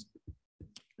images.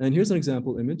 And here's an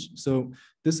example image. So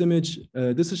this image,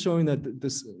 this is showing that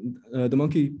the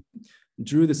monkey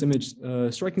drew this image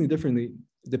strikingly differently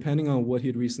depending on what he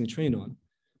had recently trained on.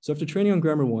 So after training on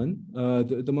grammar 1,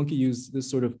 the monkey used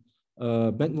this sort of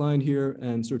bent line here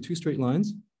and sort of 2 straight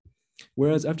lines.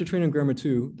 Whereas after training on grammar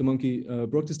 2, the monkey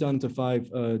broke this down into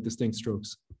 5 distinct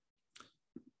strokes.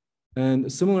 And a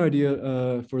similar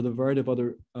idea for the variety of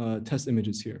other test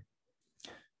images here.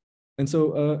 And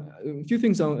so a few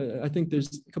things, I think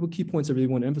there's a couple of key points I really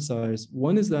want to emphasize.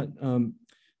 One is that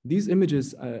these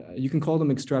images, you can call them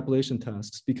extrapolation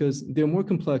tasks because they're more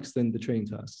complex than the training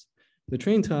tasks. The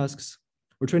training tasks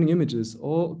or training images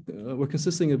all were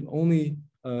consisting of only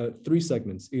 3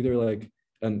 segments, either like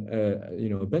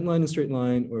a bent line and straight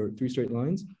line or 3 straight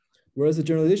lines, whereas the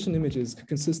generalization images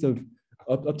consist of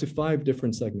up to 5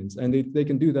 different segments, and they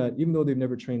can do that even though they've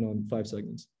never trained on 5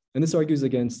 segments. And this argues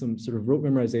against some sort of rote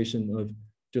memorization of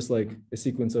just like a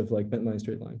sequence of like bent line,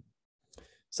 straight line.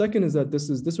 Second is that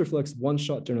this reflects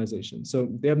one-shot generalization. So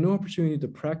they have no opportunity to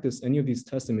practice any of these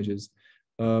test images,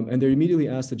 and they're immediately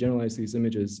asked to generalize these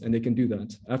images, and they can do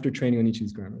that after training on each of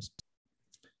these grammars.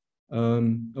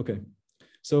 Okay,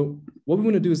 so what we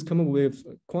want to do is come up with a way of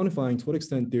quantifying to what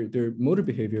extent their motor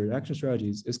behavior, action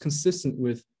strategies, is consistent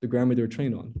with the grammar they're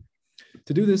trained on.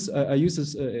 To do this, I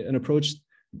use an approach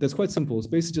that's quite simple. It's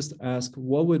basically just ask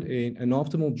what would an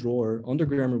optimal drawer under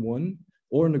grammar 1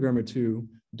 or under grammar 2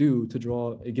 do to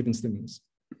draw a given stimulus.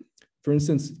 For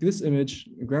instance, this image,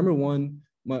 grammar 1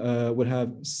 would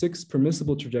have 6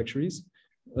 permissible trajectories,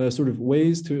 sort of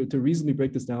ways to reasonably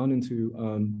break this down into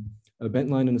a bent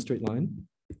line and a straight line.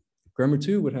 Grammar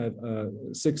 2 would have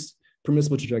 6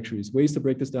 permissible trajectories, ways to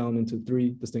break this down into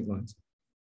 3 distinct lines.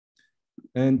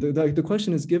 And the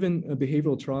question is, given a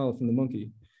behavioral trial from the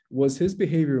monkey, was his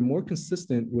behavior more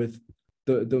consistent with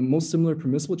the most similar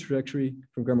permissible trajectory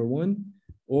from grammar 1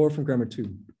 or from grammar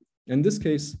 2? In this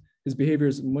case, his behavior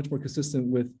is much more consistent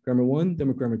with grammar 1 than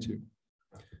with grammar 2.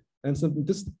 And so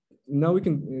now we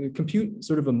can compute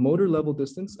sort of a motor level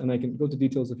distance, and I can go to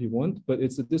details if you want, but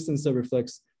it's a distance that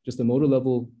reflects just the motor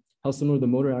level, how similar the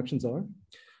motor actions are.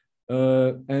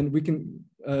 And we can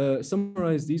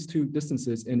summarize these 2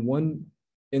 distances in one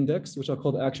index, which I'll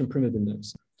call the action primitive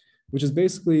index, which is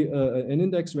basically an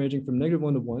index ranging from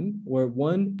 -1 to 1, where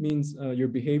 1 means your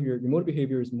motor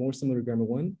behavior is more similar to grammar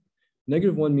 1.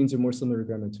 -1 means you're more similar to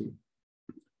grammar 2.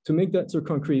 To make that sort of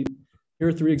concrete, here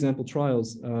are 3 example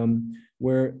trials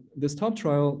where this top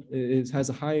trial has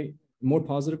a high, more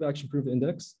positive action primitive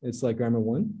index. It's like grammar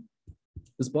 1.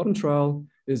 This bottom trial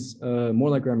is more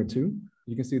like grammar 2.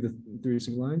 You can see the 3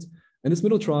 distinct lines. And this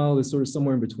middle trial is sort of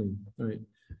somewhere in between, all right?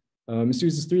 It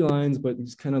uses 3 lines, but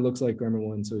it kind of looks like grammar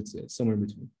 1, so it's somewhere in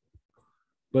between.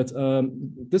 But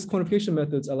this quantification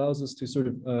methods allows us to sort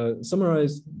of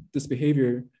summarize this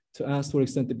behavior to ask to what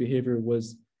extent the behavior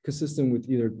was consistent with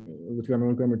either with grammar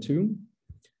 1 or grammar 2.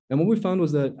 And what we found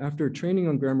was that after training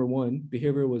on grammar 1,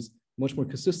 behavior was much more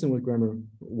consistent with grammar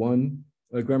 1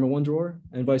 drawer,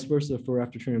 and vice versa for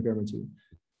after training on grammar 2.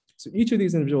 So each of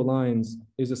these individual lines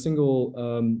is a single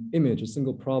image, a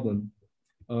single problem.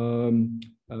 And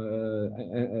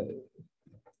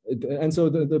so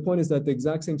the point is that the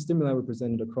exact same stimuli were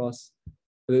presented across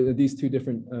these two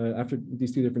different after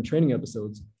these 2 different training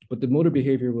episodes, but the motor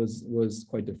behavior was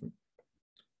quite different.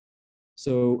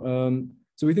 So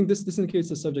so we think this indicates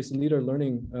the subjects indeed are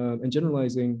learning and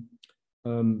generalizing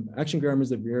action grammars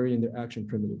that vary in their action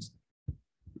primitives.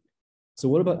 So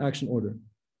what about action order?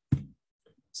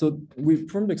 So we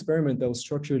performed an experiment that was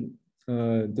structured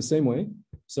the same way.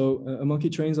 So a monkey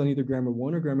trains on either grammar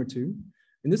 1 or grammar 2.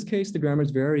 In this case, the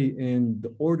grammars vary in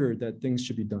the order that things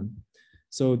should be done.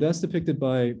 So that's depicted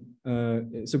by,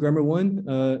 so grammar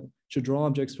 1 should draw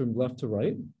objects from left to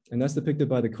right, and that's depicted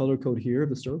by the color code here of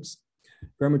the strokes.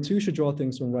 Grammar 2 should draw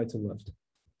things from right to left.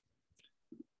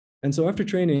 And so after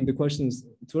training, the question is,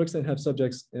 to what extent have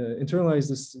subjects internalize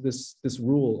this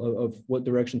rule of what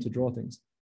direction to draw things?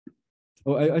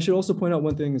 Oh, I should also point out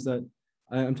one thing is that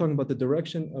I'm talking about the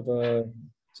direction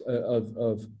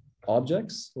of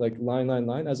objects, like line, line,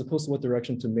 line, as opposed to what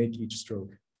direction to make each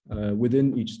stroke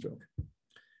within each stroke.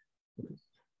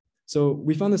 So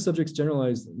we found the subjects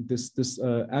generalized this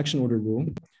action order rule.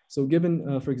 So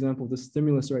given, for example, this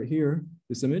stimulus right here,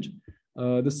 this image,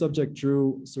 the subject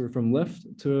drew sort of from left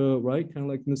to right, kind of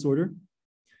like in this order.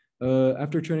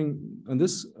 After training on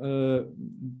this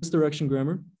direction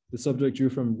grammar, the subject drew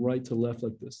from right to left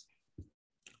like this.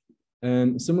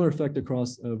 And similar effect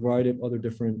across a variety of other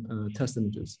different test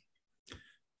images.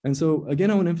 And so again,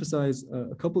 I want to emphasize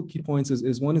a couple of key points.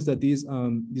 Is one is that these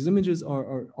images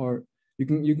are you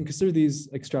can consider these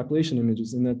extrapolation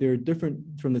images in that they're different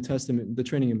from the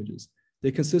training images.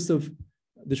 They consist of,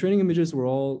 the training images were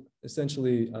all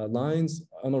essentially lines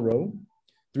on a row,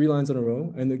 3 lines on a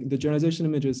row, and the generalization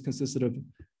images consisted of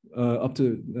up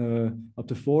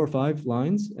to 4 or 5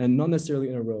 lines, and not necessarily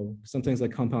in a row. Sometimes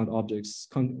like compound objects,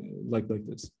 like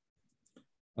this.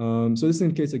 So this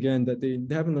indicates again that they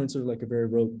haven't learned sort of like a very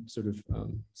rote sort of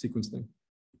sequence thing.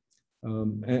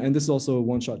 And this is also a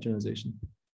one-shot generalization.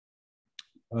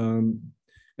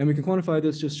 And we can quantify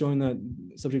this just showing that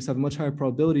subjects have a much higher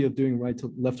probability of doing right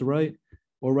to right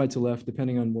or right to left,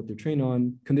 depending on what they're trained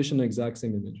on, condition the exact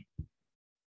same image.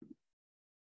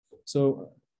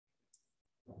 So,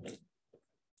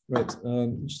 right,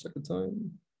 just check the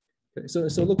time. Okay, so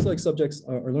it looks like subjects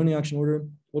are learning action order.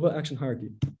 What about action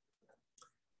hierarchy?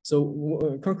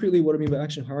 So concretely, what I mean by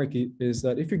action hierarchy is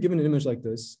that if you're given an image like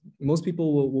this, most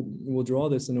people will draw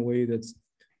this in a way that's,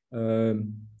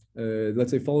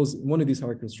 let's say, follows one of these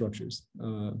hierarchical structures.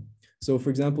 So for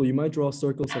example, you might draw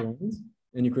circles or lines,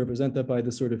 and you can represent that by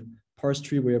this sort of parse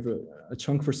tree where you have a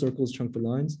chunk for circles, chunk for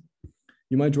lines.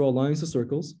 You might draw lines to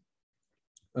circles,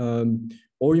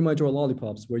 or you might draw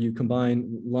lollipops where you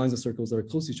combine lines of circles that are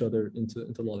close to each other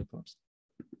into lollipops.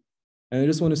 And I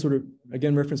just want to sort of,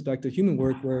 again, reference back to human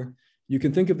work, where you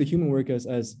can think of the human work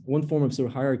as one form of sort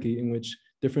of hierarchy in which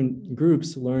different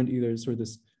groups learned either sort of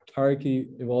this hierarchy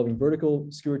involving vertical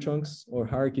skewer chunks or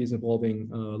hierarchies involving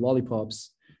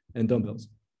lollipops and dumbbells.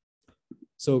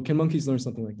 So can monkeys learn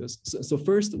something like this? So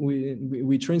first,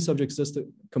 we train subjects just to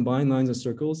combine lines and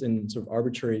circles in sort of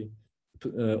arbitrary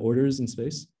orders in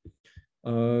space.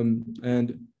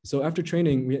 And so after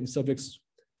training, subjects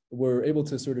were able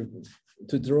to sort of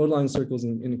to draw lines and circles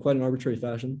in quite an arbitrary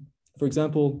fashion. For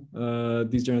example,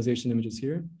 these generalization images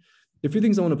here. There are a few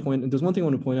things I want to point, and there's one thing I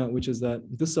want to point out, which is that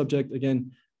this subject,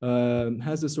 again,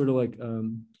 has this sort of like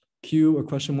Q or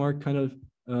question mark kind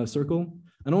of circle.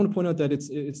 And I want to point out that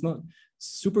it's not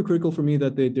super critical for me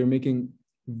that they're making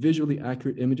visually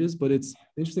accurate images, but the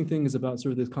interesting thing is about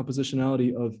sort of the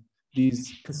compositionality of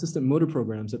these consistent motor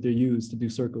programs that they use to do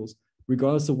circles,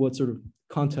 regardless of what sort of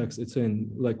context it's in,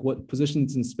 like what position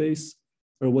it's in space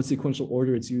or what sequential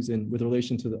order it's used in with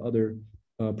relation to the other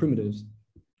primitives.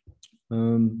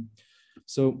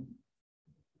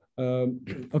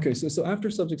 Okay, so after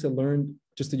subjects have learned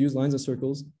just to use lines and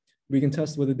circles, we can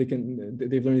test whether they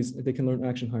can learn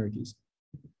action hierarchies.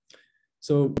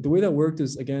 So the way that worked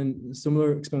is, again,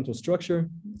 similar experimental structure.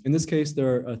 In this case,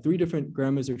 there are 3 different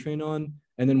grammars they're trained on,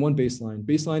 and then 1 baseline.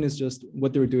 Baseline is just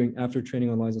what they were doing after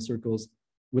training on lines and circles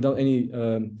without any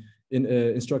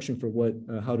instruction for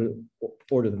how to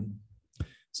order them.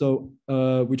 So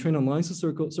we train on lines to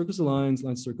circles to lines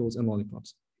to circles, and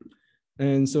lollipops.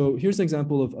 And so here's an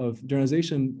example of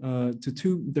generalization to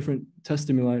two different test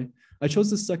stimuli. I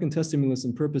chose this second test stimulus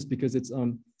on purpose because it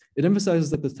emphasizes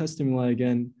that the test stimuli,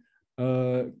 again,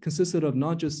 consisted of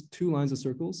not just 2 lines of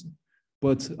circles,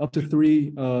 but up to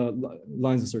 3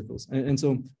 lines of circles. And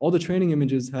so all the training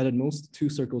images had at most 2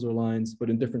 circles or lines, but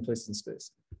in different places in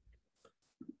space.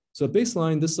 So at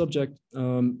baseline, this subject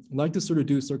liked to sort of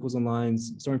do circles and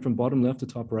lines starting from bottom left to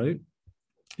top right.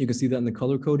 You can see that in the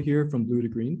color code here from blue to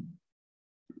green.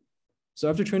 So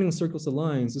after training on circles to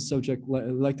lines, this subject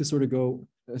liked to sort of go,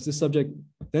 as this subject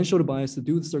then showed a bias to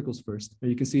do the circles first. And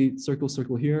you can see circle,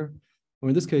 circle here, or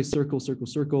in this case, circle, circle,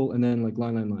 circle, and then like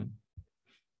line, line, line.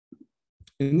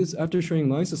 In this, after training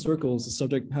lines to circles, the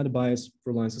subject had a bias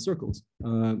for lines to circles.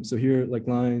 So here, like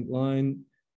line, line,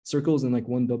 circles in like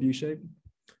one W shape,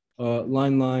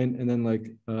 line, line, and then like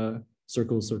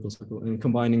circle, circle, circle, and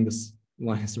combining this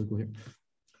line circle here,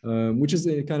 which is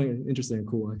kind of interesting and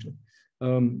cool, actually.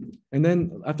 And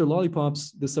then after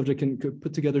lollipops, the subject could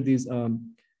put together these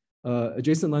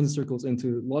adjacent lines of circles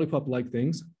into lollipop-like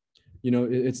things. You know,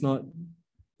 it's not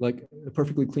like a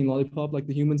perfectly clean lollipop like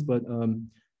the humans, but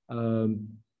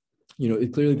you know,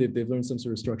 clearly they've learned some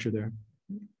sort of structure there.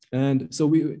 And so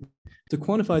to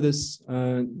quantify this,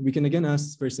 we can again ask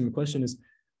this very similar question: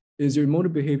 is your motor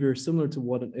behavior similar to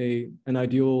what an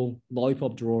ideal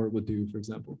lollipop drawer would do, for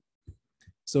example?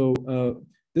 So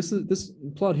this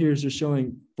plot here is just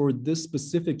showing for this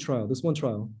specific trial, this one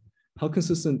trial, how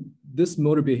consistent this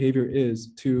motor behavior is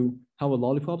to how a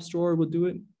lollipops drawer would do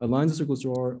it, a lines of circles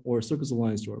drawer, or a circles of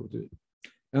lines drawer would do it.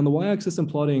 And on the y-axis, I'm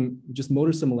plotting just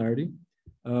motor similarity,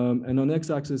 and on the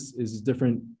x-axis is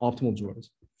different optimal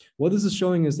drawers. What this is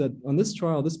showing is that on this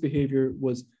trial, this behavior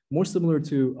was more similar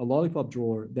to a lollipop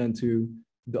drawer than to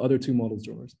the other 2 models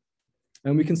drawers.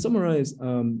 And we can summarize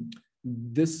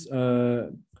this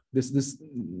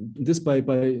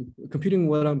by computing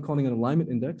what I'm calling an alignment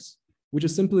index, which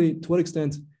is simply to what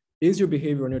extent is your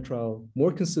behavior on your trial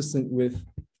more consistent with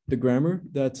the grammar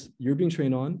that you're being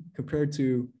trained on compared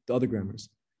to the other grammars,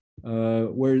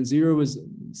 where 0 is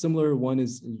similar, 1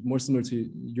 is more similar to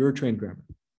your trained grammar.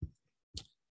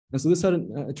 And so this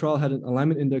a trial had an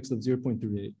alignment index of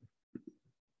 0.38.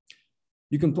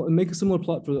 You can make a similar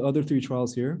plot for the other 3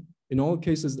 trials here. In all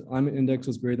cases, the alignment index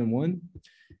was greater than 1.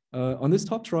 On this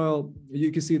top trial,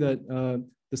 you can see that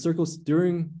the circles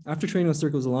after training on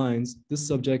circles and lines, this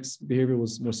subject's behavior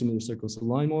was more similar to circles to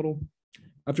line model.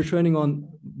 After training on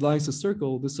lines to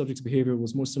circle, this subject's behavior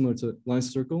was more similar to lines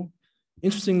to circle.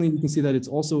 Interestingly, you can see that it's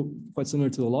also quite similar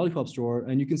to the lollipops drawer,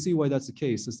 and you can see why that's the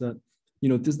case, is that, you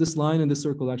know, this line and this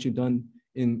circle are actually done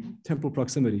in temporal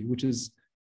proximity, which is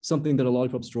something that a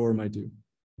lollipops drawer might do,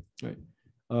 right?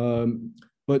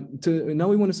 But now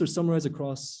we want to sort of summarize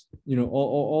across, you know,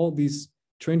 all these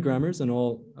trained grammars and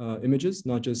all images,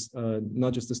 not just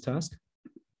this task.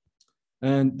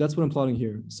 And that's what I'm plotting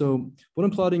here. So what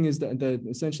I'm plotting is that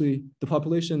essentially the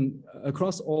population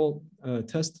across all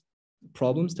test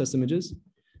problems, test images,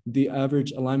 the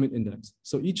average alignment index.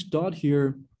 So each dot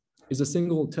here is a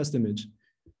single test image.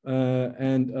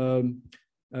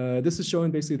 This is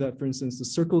showing basically that, for instance, the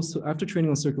circles, after training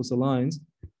on circles to lines,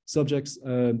 subjects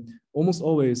almost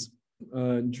always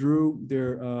drew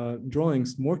their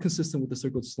drawings more consistent with the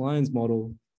circles to lines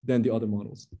model than the other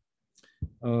models.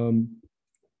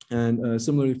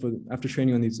 Similarly after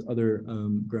training on these other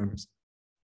grammars.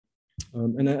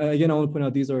 Again, I want to point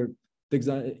out these are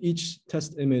each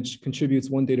test image contributes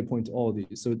 1 data point to all of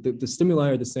these. So the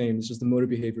stimuli are the same, it's just the motor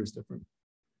behavior is different.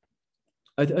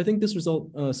 I think this result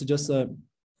suggests that,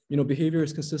 you know, behavior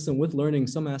is consistent with learning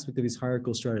some aspect of these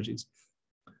hierarchical strategies.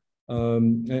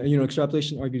 You know,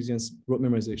 extrapolation argues against rote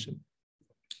memorization.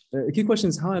 A key question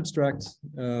is how abstract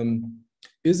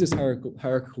is this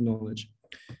hierarchical knowledge?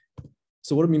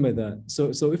 So what do I mean by that?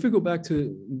 So if we go back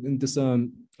to this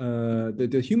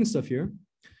the human stuff here,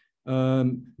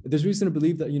 there's reason to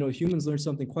believe that, you know, humans learn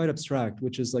something quite abstract,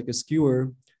 which is like a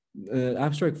skewer,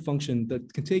 abstract function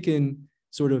that can take in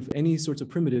sort of any sorts of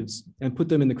primitives and put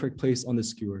them in the correct place on the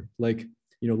skewer, like,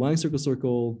 you know, line, circle,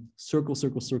 circle, circle,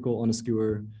 circle, circle on a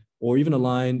skewer, or even a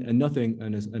line and nothing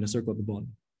and a circle at the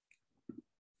bottom.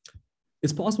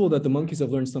 It's possible that the monkeys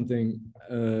have learned something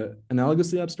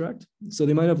analogously abstract. So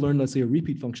they might have learned, let's say, a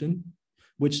repeat function,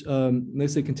 which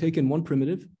let's say can take in one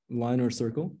primitive, line or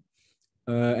circle,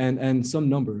 and some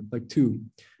number, like 2,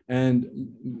 and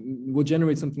will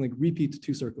generate something like repeat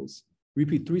 2 circles,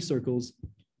 repeat 3 circles,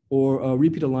 or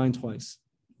repeat a line twice.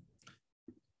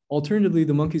 Alternatively,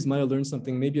 the monkeys might have learned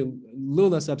something maybe a little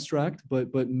less abstract,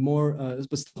 but more,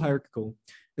 but still hierarchical.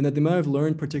 and that they might have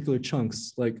learned particular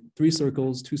chunks, like 3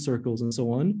 circles, 2 circles, and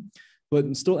so on,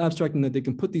 but still abstracting that they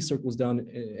can put these circles down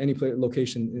in any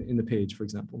location in the page, for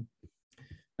example.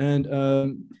 And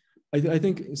I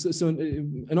think, so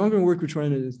in ongoing work, we're trying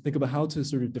to think about how to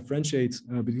sort of differentiate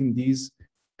between these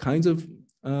kinds of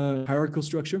hierarchical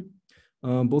structure,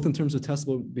 both in terms of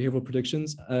testable behavioral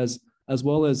predictions as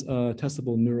well as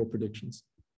testable neural predictions.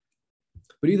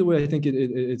 But either way, I think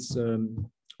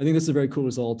I think this is a very cool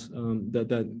result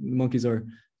that monkeys are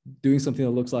doing something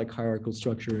that looks like hierarchical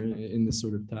structure in this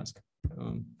sort of task.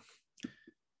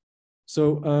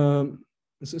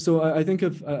 So I think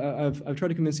I've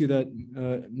tried to convince you that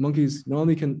monkeys not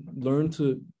only can learn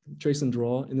to trace and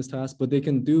draw in this task, but they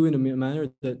can do in a manner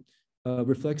that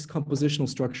reflects compositional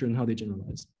structure and how they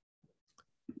generalize.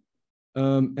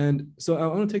 And so I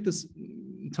want to take this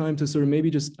time to sort of maybe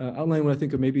just outline what I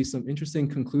think are maybe some interesting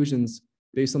conclusions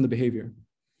based on the behavior.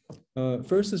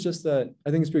 First is just that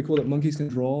I think it's pretty cool that monkeys can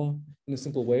draw in a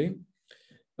simple way.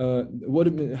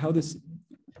 How this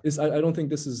is, I don't think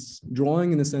this is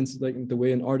drawing in the sense like the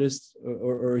way an artist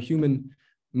or a human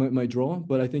might draw,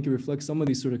 but I think it reflects some of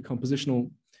these sort of compositional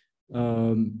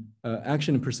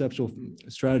action and perceptual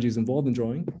strategies involved in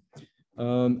drawing.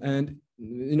 And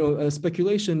you know, a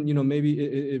speculation, you know, maybe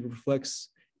it reflects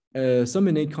some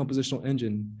innate compositional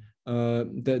engine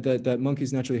that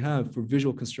monkeys naturally have for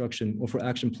visual construction or for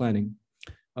action planning.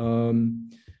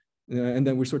 And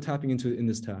then we're sort of tapping into it in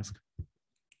this task.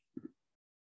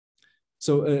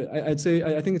 So I'd say,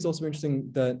 I think it's also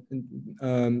interesting that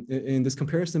in this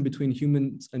comparison between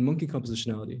humans and monkey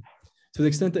compositionality, to the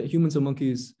extent that humans and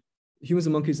monkeys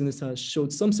in this task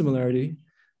showed some similarity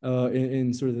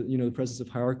in sort of the, you know, the presence of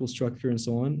hierarchical structure and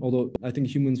so on. Although I think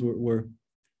humans were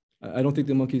I don't think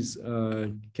the monkeys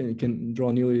can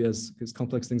draw nearly as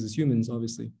complex things as humans,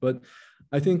 obviously. But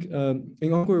I think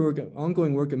in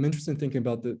ongoing work, I'm interested in thinking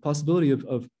about the possibility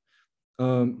of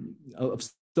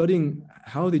studying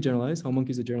how they generalize, how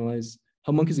monkeys and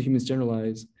humans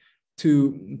generalize,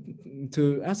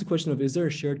 to ask the question of, is there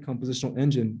a shared compositional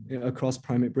engine across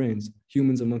primate brains,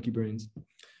 humans and monkey brains?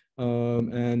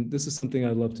 And this is something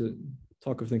I'd love to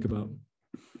talk or think about.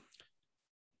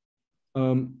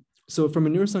 So from a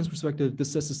neuroscience perspective,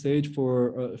 this sets the stage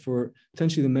for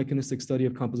potentially the mechanistic study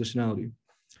of compositionality.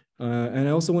 And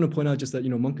I also want to point out just that, you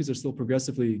know, monkeys are still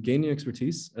progressively gaining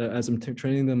expertise as I'm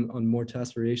training them on more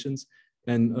task variations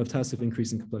and of tasks of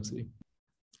increasing complexity.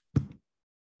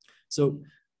 So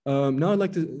now I'd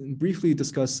like to briefly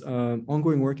discuss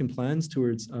ongoing work and plans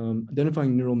towards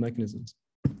identifying neural mechanisms.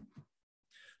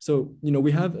 So, you know,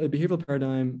 we have a behavioral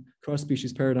paradigm,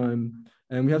 cross-species paradigm,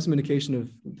 and we have some indication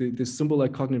of the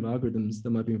symbol-like cognitive algorithms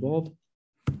that might be involved.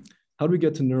 How do we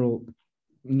get to neural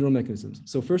mechanisms?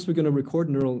 So first, we're going to record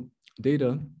neural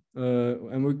data,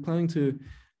 and we're planning to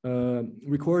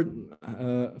record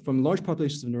from large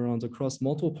populations of neurons across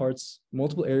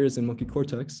multiple areas in monkey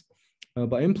cortex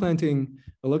by implanting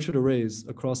electrode arrays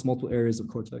across multiple areas of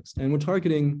cortex. And we're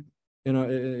targeting, in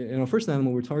our first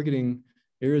animal, we're targeting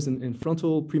areas in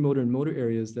frontal, premotor, and motor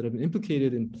areas that have been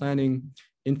implicated in planning,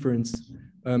 inference,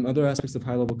 other aspects of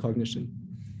high-level cognition.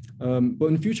 But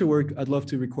in future work, I'd love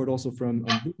to record also from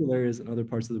visual areas and other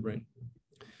parts of the brain.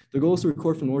 The goal is to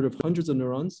record from an order of hundreds of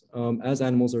neurons as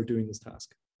animals are doing this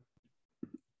task.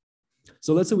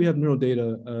 So let's say we have neural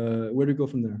data. Where do we go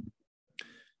from there?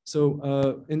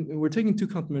 So we're taking two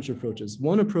complementary approaches.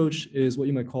 One approach is what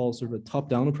you might call sort of a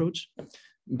top-down approach,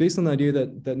 based on the idea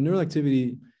that neural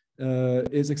activity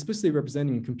is explicitly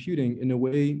representing and computing in a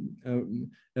way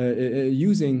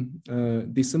using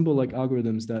the symbol-like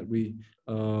algorithms that we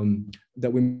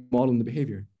model in the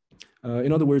behavior.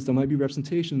 In other words, there might be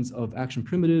representations of action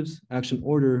primitives, action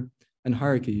order, and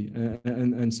hierarchy,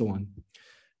 and so on.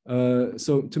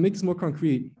 So to make this more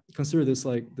concrete, consider this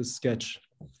like this sketch.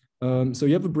 So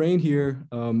you have a brain here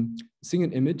seeing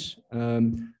an image,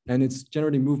 and it's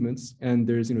generating movements, and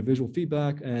there's visual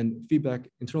feedback and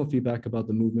internal feedback about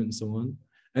the movement and so on.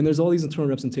 And there's all these internal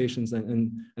representations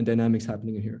and dynamics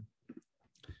happening in here.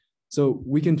 So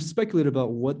we can speculate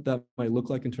about what that might look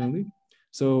like internally.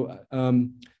 So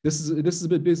this is a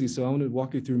bit busy, so I want to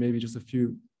walk you through maybe just a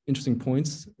few interesting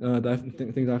points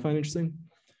things I find interesting.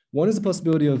 One is the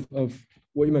possibility of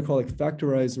what you might call like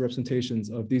factorized representations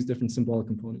of these different symbolic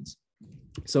components.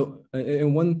 So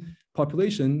in one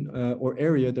population or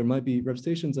area, there might be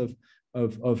representations of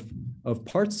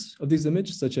parts of these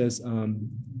images, such as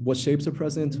what shapes are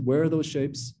present, where are those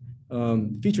shapes,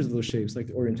 features of those shapes, like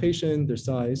the orientation, their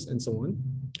size, and so on.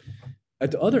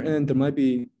 At the other end, there might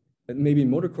be, maybe in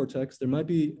motor cortex, there might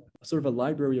be sort of a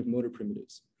library of motor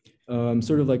primitives.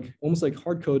 Sort of like almost like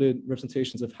hard-coded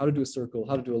representations of how to do a circle,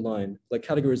 how to do a line, like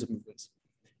categories of movements.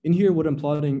 In here, what I'm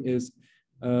plotting is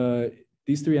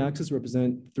these three axes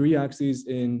represent three axes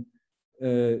in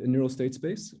a neural state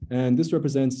space. And this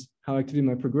represents how activity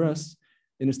might progress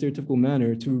in a stereotypical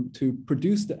manner to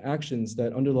produce the actions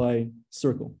that underlie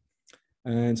circle.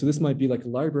 And so this might be like a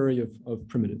library of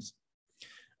primitives.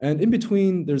 And in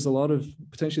between, there's a lot of,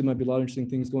 potentially might be a lot of interesting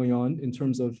things going on in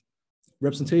terms of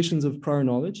representations of prior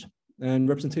knowledge and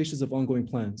representations of ongoing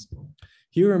plans.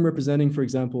 Here I'm representing, for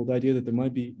example, the idea that there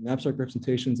might be abstract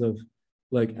representations of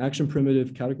like action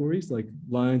primitive categories, like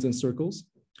lines and circles,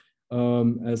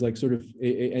 as like sort of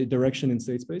a direction in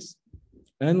state space,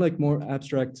 and like more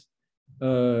abstract,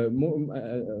 or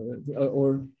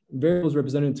variables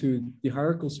represented to the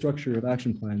hierarchical structure of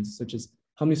action plans, such as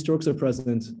how many strokes are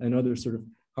present and other sort of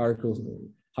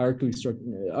hierarchically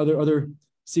structured, other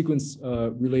sequence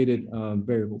related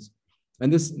variables.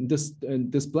 And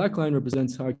this black line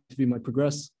represents how activity might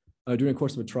progress during the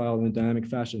course of a trial in a dynamic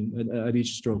fashion at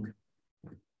each stroke.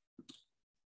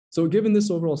 So given this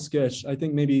overall sketch, I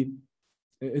think maybe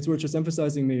it's worth just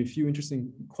emphasizing maybe a few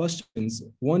interesting questions.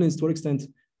 One is, to what extent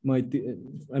might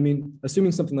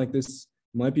assuming something like this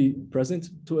might be present,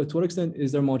 to what extent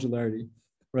is there modularity,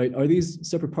 right? Are these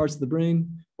separate parts of the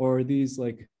brain, or are these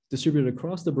like distributed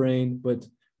across the brain, but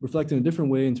reflect in a different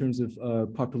way in terms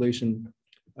of population,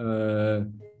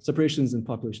 separations in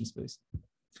population space?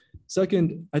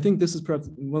 Second, I think this is perhaps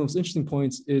one of the most interesting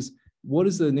points is, what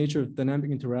is the nature of dynamic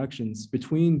interactions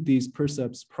between these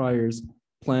percepts, priors,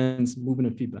 plans, movement,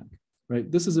 and feedback,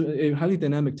 right? This is a highly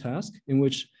dynamic task in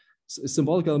which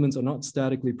symbolic elements are not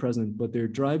statically present, but they're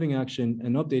driving action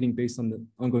and updating based on the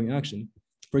ongoing action.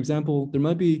 For example, there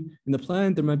might be, in the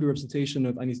plan, there might be a representation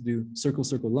of, I need to do circle,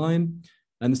 circle, line.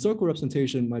 And the circle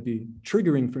representation might be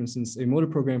triggering, for instance, a motor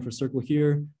program for circle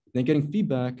here, then getting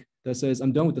feedback that says,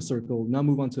 I'm done with the circle, now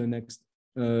move on to the next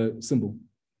symbol,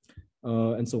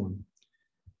 and so on.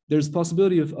 There's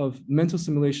possibility of mental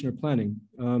simulation or planning.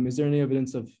 Is there any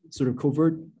evidence of sort of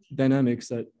covert dynamics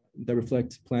that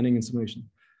reflect planning and simulation?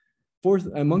 Fourth,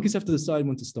 monkeys have to decide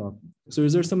when to stop. So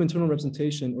is there some internal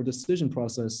representation or decision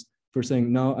process for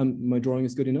saying, now my drawing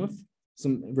is good enough?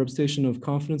 Some representation of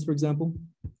confidence, for example.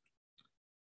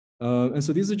 And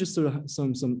so these are just sort of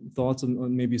some thoughts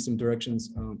on maybe some directions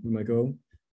we might go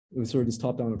with sort of this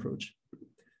top-down approach.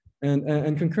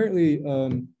 And concurrently,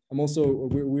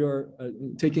 we are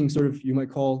taking sort of, you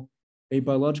might call, a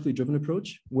biologically driven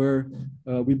approach, where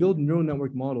we build neural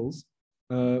network models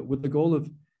with the goal of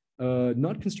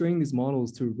not constraining these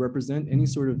models to represent any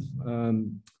sort of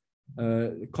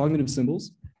cognitive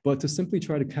symbols, but to simply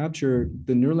try to capture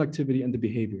the neural activity and the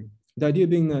behavior. The idea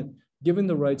being that given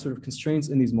the right sort of constraints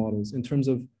in these models in terms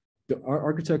of the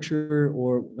architecture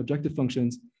or objective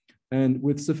functions, and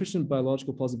with sufficient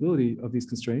biological plausibility of these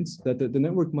constraints, that the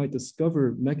network might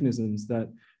discover mechanisms that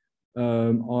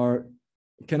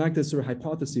can act as sort of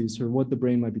hypotheses for what the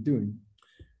brain might be doing.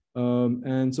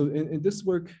 And so in this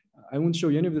work, I won't show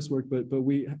you any of this work, but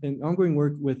we, in ongoing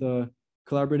work with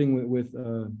collaborating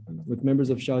with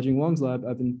members of Xiaojing Wang's lab,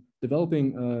 I've been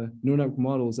developing neural network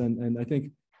models, and I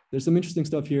think there's some interesting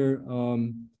stuff here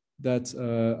that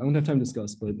I won't have time to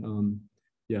discuss, but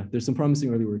yeah, there's some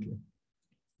promising early work here.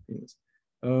 Anyways,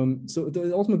 so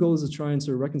the ultimate goal is to try and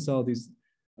sort of reconcile these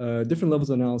different levels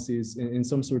of analyses in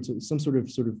some sort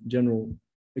of general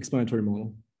explanatory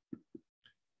model.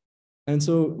 And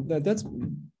so that's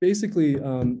basically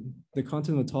the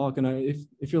content of the talk. And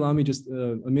if you allow me just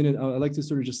a minute, I'd like to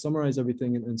sort of just summarize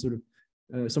everything and sort of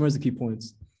summarize the key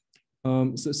points.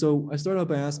 So I start out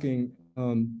by asking,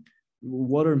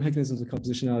 what are mechanisms of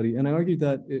compositionality? And I argued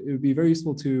that it would be very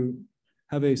useful to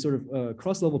have a sort of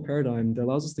cross-level paradigm that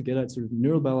allows us to get at sort of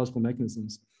neurobiological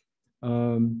mechanisms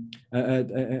and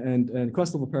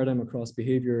cross-level paradigm across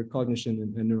behavior, cognition,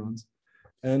 and neurons.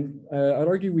 And I'd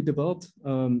argue we developed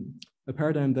a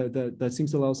paradigm that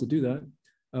seems to allow us to do that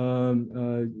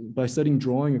by studying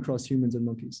drawing across humans and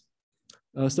monkeys.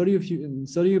 Study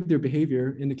of their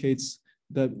behavior indicates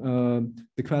that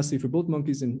the capacity for both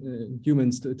monkeys and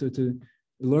humans to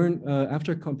learn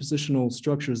abstract compositional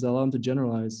structures that allow them to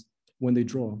generalize when they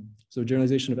draw. So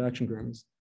generalization of action grammars.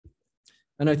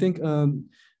 And I think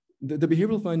the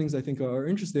behavioral findings, I think, are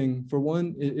interesting. For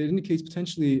one, it indicates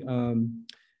potentially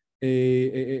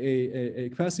a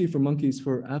capacity for monkeys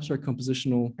for abstract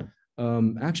compositional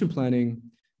action planning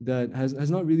that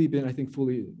has not really been, I think,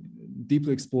 fully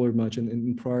deeply explored much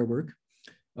in prior work.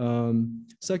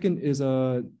 Second is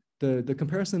the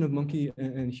comparison of monkey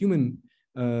and human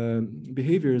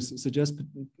behaviors suggests,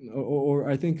 or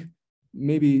I think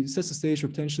maybe sets the stage for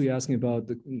potentially asking about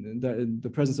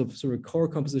the presence of sort of core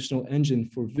compositional engine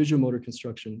for visual motor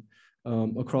construction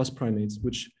across primates,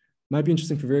 which might be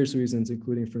interesting for various reasons,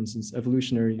 including, for instance,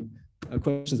 evolutionary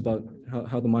questions about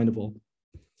how the mind evolved.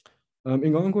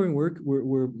 In ongoing work,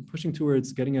 we're pushing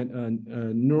towards getting at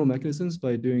neural mechanisms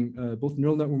by doing both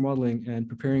neural network modeling and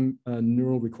preparing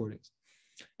neural recordings.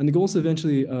 And the goal is to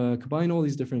eventually combine all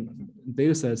these different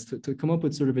data sets to come up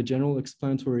with sort of a general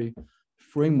explanatory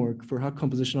framework for how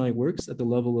compositionality works at the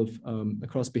level of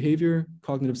across behavior,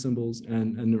 cognitive symbols,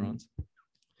 and neurons.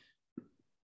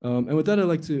 And with that, I'd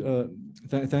like to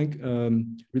thank a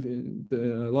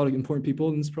lot of important people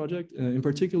in this project, in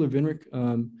particular Vinrik,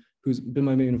 who's been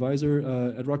my main advisor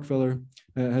at Rockefeller,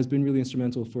 has been really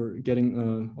instrumental for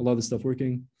getting a lot of this stuff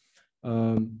working.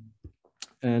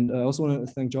 And I also want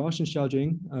to thank Josh and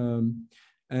Xiaojing.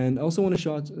 And I also want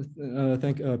to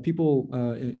thank people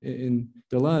in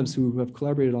their labs who have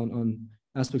collaborated on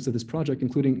aspects of this project,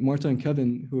 including Marta and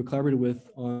Kevin, who I collaborated with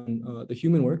on the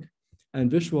human work,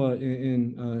 and Vishwa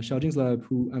in Xiaojing's lab,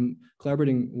 who I'm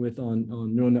collaborating with on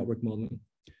neural network modeling.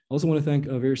 I also want to thank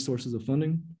various sources of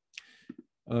funding.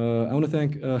 I want to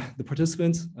thank the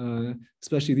participants,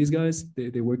 especially these guys.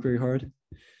 They work very hard.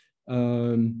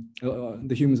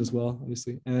 The humans as well,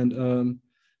 obviously. And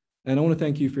I want to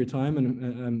thank you for your time,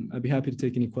 and I'd be happy to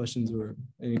take any questions or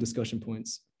any discussion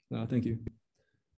points. Thank you.